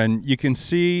connoisseur, and you can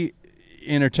see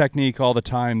in her technique all the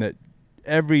time that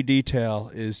every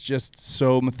detail is just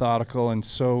so methodical and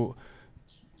so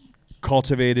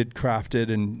cultivated, crafted,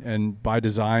 and by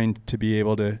design to be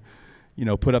able to, you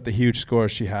know, put up the huge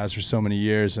scores she has for so many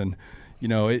years. And you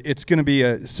know, it's going to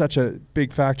be such a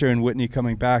big factor in Whitney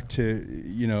coming back to,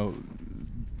 you know,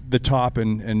 the top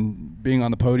and being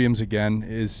on the podiums again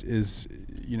is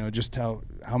you know, just how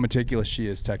meticulous she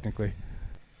is technically.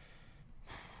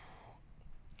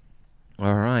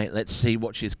 All right, let's see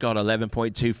what she's got.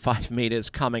 11.25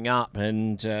 meters coming up,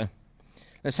 and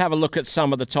let's have a look at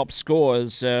some of the top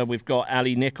scores. We've got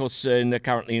Ali Nicholson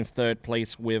currently in third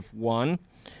place with 1.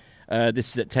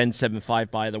 This is at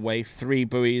 10.75, by the way. 3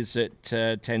 buoys at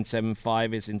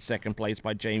 10.75 is in second place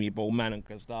by Jamie Ball. Manon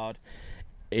Costard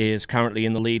is currently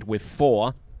in the lead with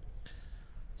 4.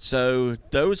 So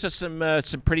those are some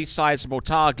pretty sizable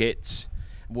targets.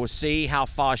 We'll see how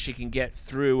far she can get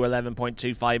through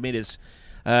 11.25 meters.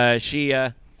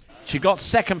 She got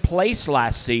second place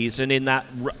last season in that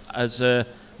as a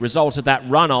result of that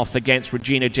runoff against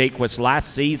Regina Jaquist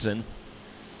last season.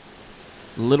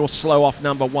 A little slow off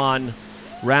number 1.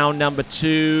 Round number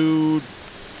 2.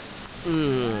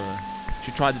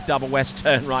 She tried the double west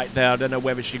turn right there. I don't know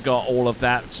whether she got all of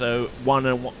that. So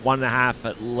 1.5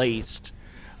 at least.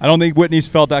 I don't think Whitney's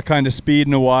felt that kind of speed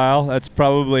in a while. That's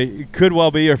probably, could well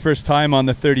be her first time on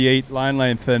the 38 line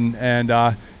length, and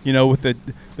you know, with the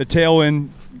tailwind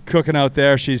cooking out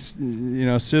there, she's, you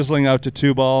know, sizzling out to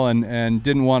 2-ball and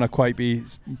didn't want to quite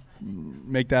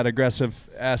make that aggressive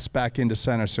S back into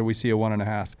center, so we see a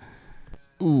 1.5.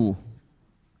 Ooh.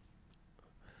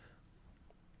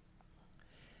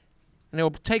 And it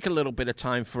will take a little bit of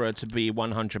time for her to be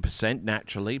 100%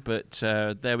 naturally, but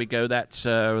there we go. That's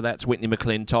Whitney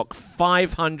McClintock.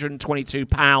 522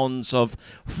 pounds of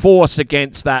force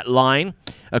against that line,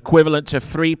 equivalent to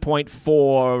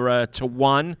 3.4 to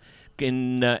 1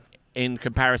 in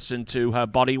comparison to her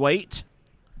body weight.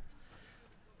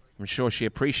 I'm sure she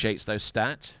appreciates those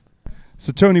stats.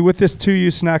 So Tony, with this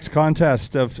 2U Snacks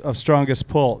contest of strongest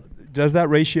pull, does that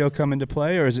ratio come into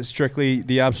play, or is it strictly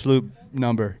the absolute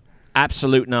number?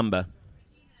 Absolute number.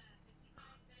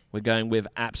 We're going with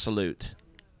absolute.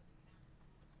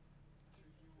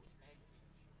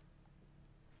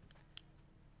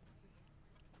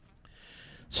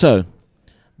 So,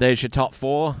 there's your top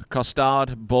 4.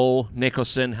 Costard, Bull,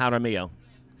 Nicholson, Jaramillo.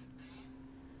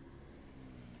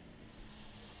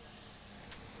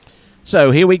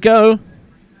 So, here we go.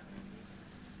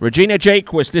 Regina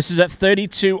Jaquist, this is at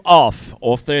 32 off,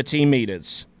 or 13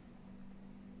 meters.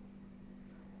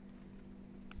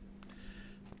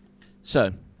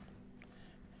 So,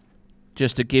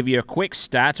 just to give you a quick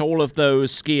stat, all of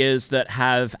those skiers that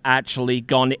have actually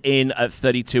gone in at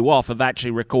 32 off have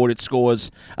actually recorded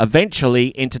scores eventually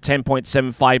into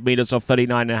 10.75 meters or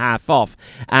 39.5 off.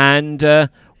 And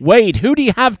Wade, who do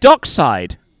you have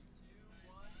dockside?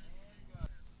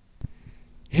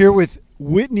 Here with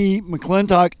Whitney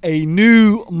McClintock, a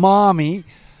new mommy.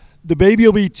 The baby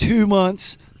will be 2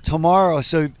 months tomorrow,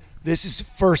 so this is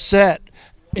first set.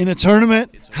 In a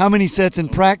tournament, how many sets in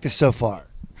practice so far?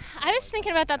 I was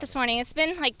thinking about that this morning. It's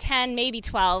been like 10, maybe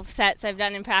 12 sets I've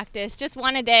done in practice. Just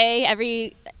one a day.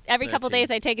 Every couple days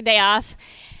I take a day off.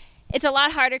 It's a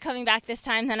lot harder coming back this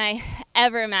time than I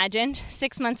ever imagined.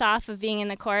 6 months off of being in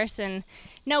the course and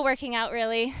no working out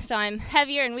really. So I'm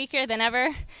heavier and weaker than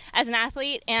ever as an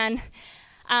athlete, and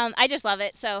I just love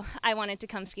it. So I wanted to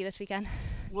come ski this weekend.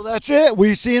 Well, that's it.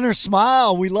 We've seen her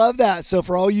smile. We love that. So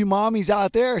for all you mommies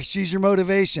out there, she's your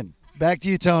motivation. Back to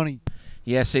you, Tony.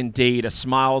 Yes, indeed. A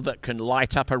smile that can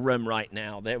light up a room right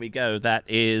now. There we go. That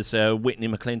is Whitney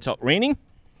McClintock reigning.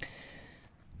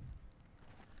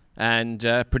 And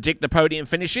predict the podium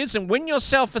finishes and win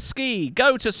yourself a ski.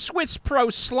 Go to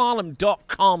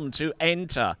SwissProSlalom.com to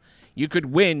enter. You could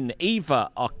win either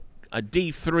a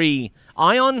D3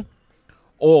 Ion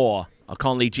or a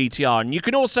Conley GTR. And you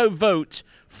can also vote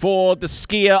for the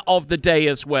skier of the day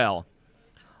as well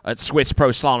at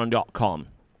SwissProSlalom.com.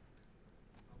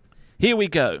 Here we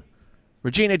go.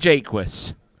 Regina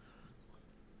Jaquist.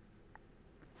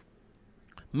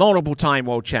 Multiple-time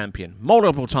world champion.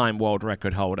 Multiple-time world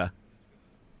record holder.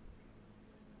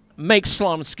 Makes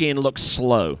slalom skiing look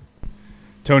slow.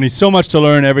 Tony, so much to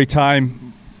learn every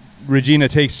time Regina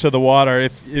takes to the water.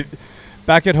 If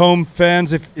back at home,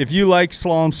 fans, if you like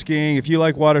slalom skiing, if you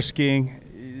like water skiing,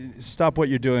 stop what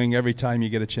you're doing every time you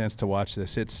get a chance to watch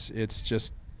this. It's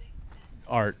just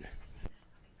art.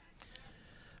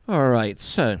 All right,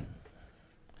 so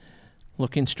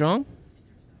looking strong.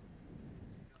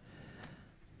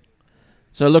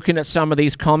 So looking at some of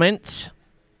these comments.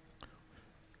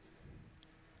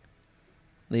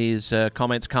 These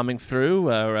comments coming through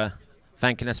are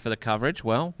thanking us for the coverage.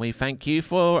 Well, we thank you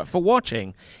for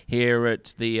watching here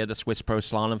at the Swiss Pro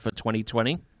Slalom for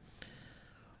 2020.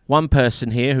 One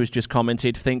person here who's just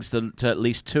commented thinks that at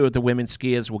least 2 of the women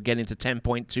skiers will get into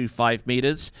 10.25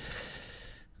 meters.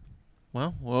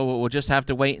 Well, we'll just have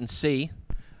to wait and see.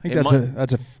 I think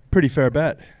that's a pretty fair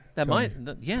bet. That might,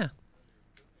 yeah.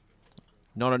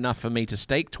 Not enough for me to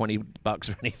stake $20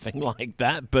 or anything like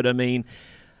that, but I mean,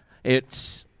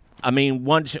 it's I mean,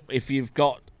 if you've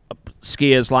got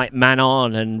skiers like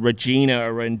Manon and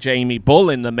Regina and Jamie Bull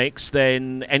in the mix,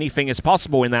 then anything is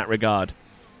possible in that regard.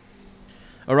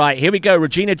 All right, here we go.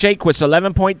 Regina Jaquist,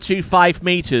 11.25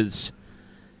 meters.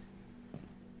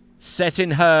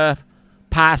 Setting her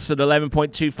pass at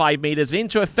 11.25 meters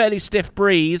into a fairly stiff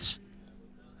breeze.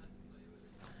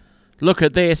 Look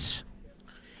at this.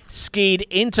 Skied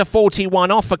into 41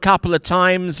 off a couple of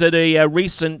times at a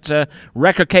recent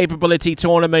record capability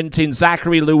tournament in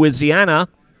Zachary, Louisiana.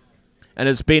 And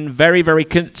has been very, very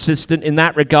consistent in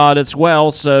that regard as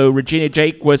well. So Regina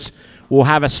Jaquist will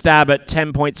have a stab at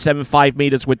 10.75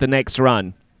 meters with the next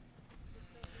run.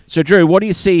 So, Drew, what do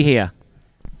you see here?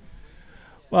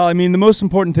 Well, I mean, the most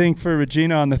important thing for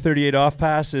Regina on the 38 off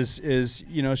pass is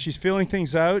you know, she's feeling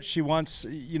things out. She wants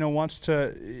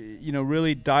to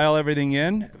really dial everything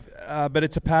in, but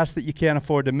it's a pass that you can't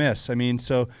afford to miss. I mean,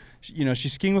 so you know,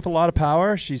 she's skiing with a lot of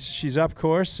power. She's up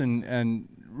course and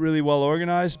really well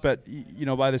organized, but you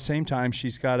know, by the same time,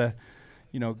 she's got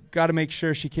to make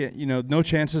sure she can't, you know, no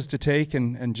chances to take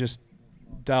and just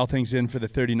dial things in for the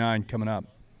 39 coming up.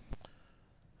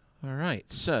 All right,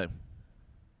 so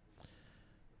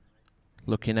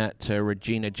looking at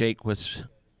Regina Jaquist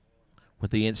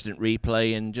with the instant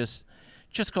replay, and just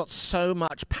got so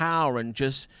much power and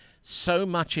just so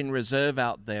much in reserve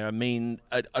out there. I mean,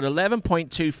 at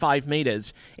 11.25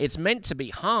 meters, it's meant to be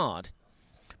hard.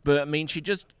 But, I mean, she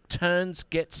just turns,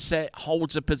 gets set,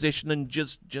 holds a position, and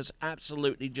just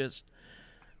absolutely just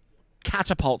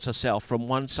catapults herself from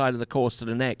one side of the course to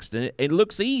the next. And it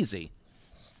looks easy.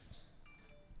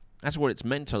 That's what it's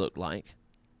meant to look like.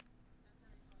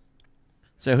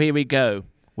 So here we go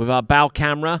with our bow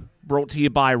camera, brought to you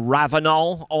by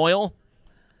Ravenol Oil.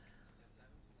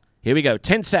 Here we go,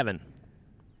 10-7.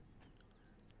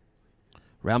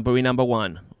 Round buoy number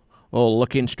 1. Oh,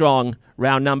 looking strong.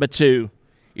 Round number 2.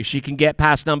 If she can get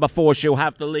past number 4, she'll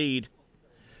have the lead.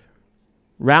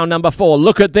 Round number 4.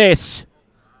 Look at this.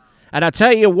 And I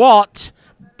tell you what,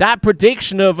 that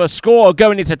prediction of a score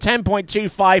going into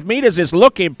 10.25 meters is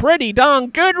looking pretty darn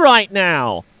good right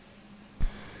now.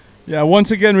 Yeah,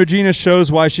 once again, Regina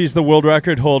shows why she's the world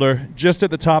record holder, just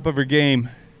at the top of her game.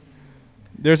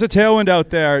 There's a tailwind out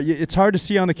there. It's hard to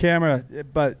see on the camera,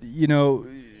 but, you know,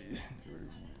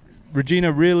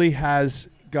 Regina really has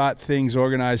got things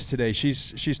organized today.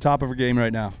 She's top of her game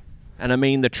right now. And I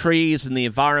mean, the trees and the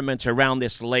environment around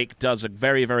this lake does a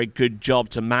very, very good job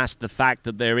to mask the fact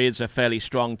that there is a fairly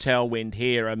strong tailwind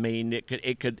here. I mean,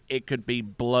 it could be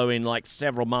blowing like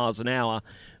several miles an hour,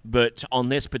 but on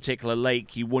this particular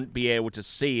lake, you wouldn't be able to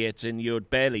see it, and you'd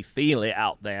barely feel it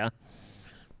out there.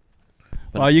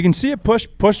 Well, you can see it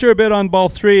pushed her a bit on ball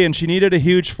 3, and she needed a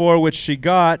huge 4, which she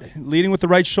got, leading with the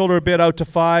right shoulder a bit out to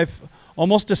 5.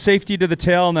 Almost a safety to the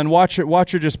tail, and then watch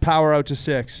her just power out to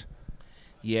 6.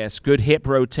 Yes, good hip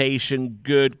rotation,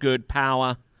 good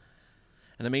power.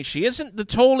 And, I mean, she isn't the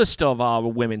tallest of our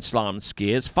women's slalom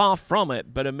skiers, far from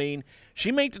it. But, I mean,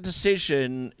 she made the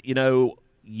decision, you know,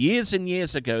 years and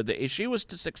years ago that if she was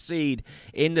to succeed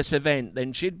in this event,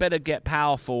 then she'd better get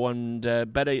powerful and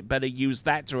better use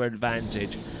that to her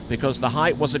advantage, because the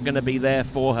height wasn't going to be there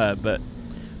for her. But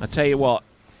I tell you what,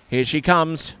 here she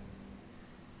comes.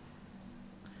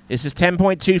 This is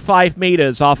 10.25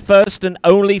 meters, our first and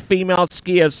only female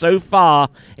skier so far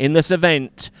in this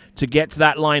event to get to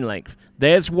that line length.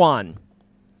 There's 1.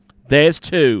 There's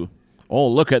 2. Oh,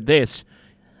 look at this.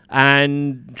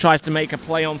 And tries to make a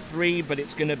play on 3, but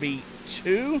it's going to be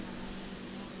 2.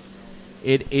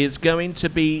 It is going to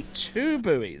be 2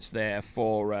 buoys there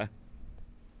for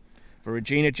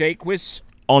Regina Jaquist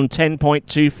on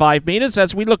 10.25 meters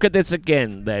as we look at this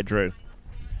again there, Drew.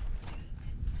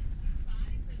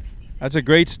 That's a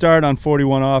great start on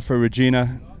 41 off for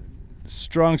Regina.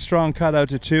 Strong cut out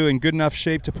to 2, in good enough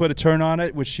shape to put a turn on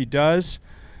it, which she does.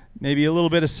 Maybe a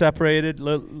little bit of separated,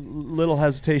 little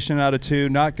hesitation out of 2.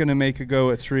 Not going to make a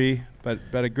go at 3, but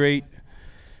a great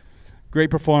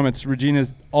performance.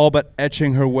 Regina's all but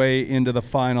etching her way into the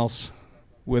finals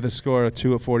with a score of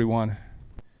 2 at 41.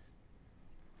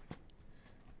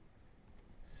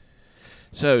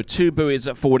 So 2 buoys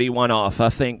at 41 off. I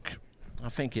think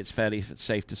it's fairly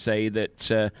safe to say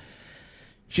that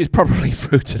she's probably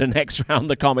through to the next round of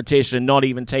the competition, not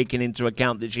even taking into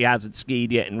account that she hasn't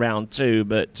skied yet in round 2.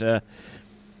 But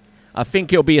I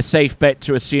think it'll be a safe bet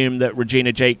to assume that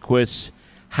Regina Jaquist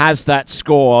has that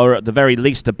score, or at the very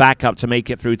least a backup to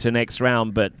make it through to the next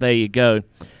round. But there you go.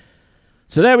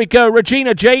 So there we go,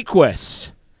 Regina Jaquist,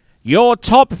 your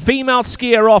top female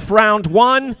skier off round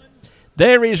 1.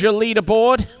 There is your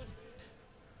leaderboard.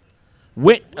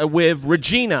 With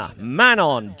Regina,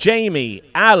 Manon, Jamie,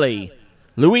 Ali,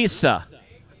 Louisa,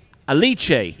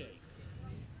 Alice,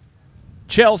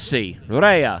 Chelsea,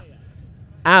 Rhea,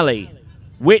 Ali,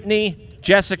 Whitney,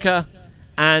 Jessica,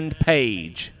 and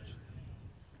Paige.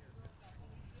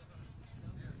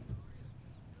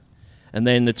 And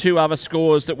then the two other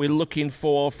scores that we're looking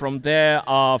for from there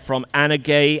are from Anna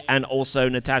Gay and also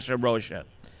Natasha Rocha.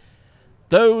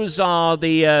 Those are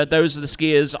the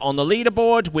skiers on the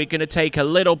leaderboard. We're going to take a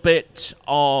little bit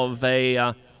of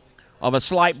a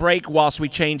slight break whilst we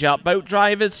change out boat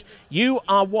drivers. You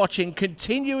are watching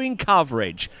continuing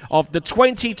coverage of the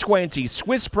 2020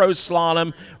 Swiss Pro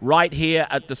Slalom right here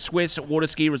at the Swiss Water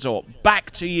Ski Resort.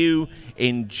 Back to you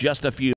in just a few.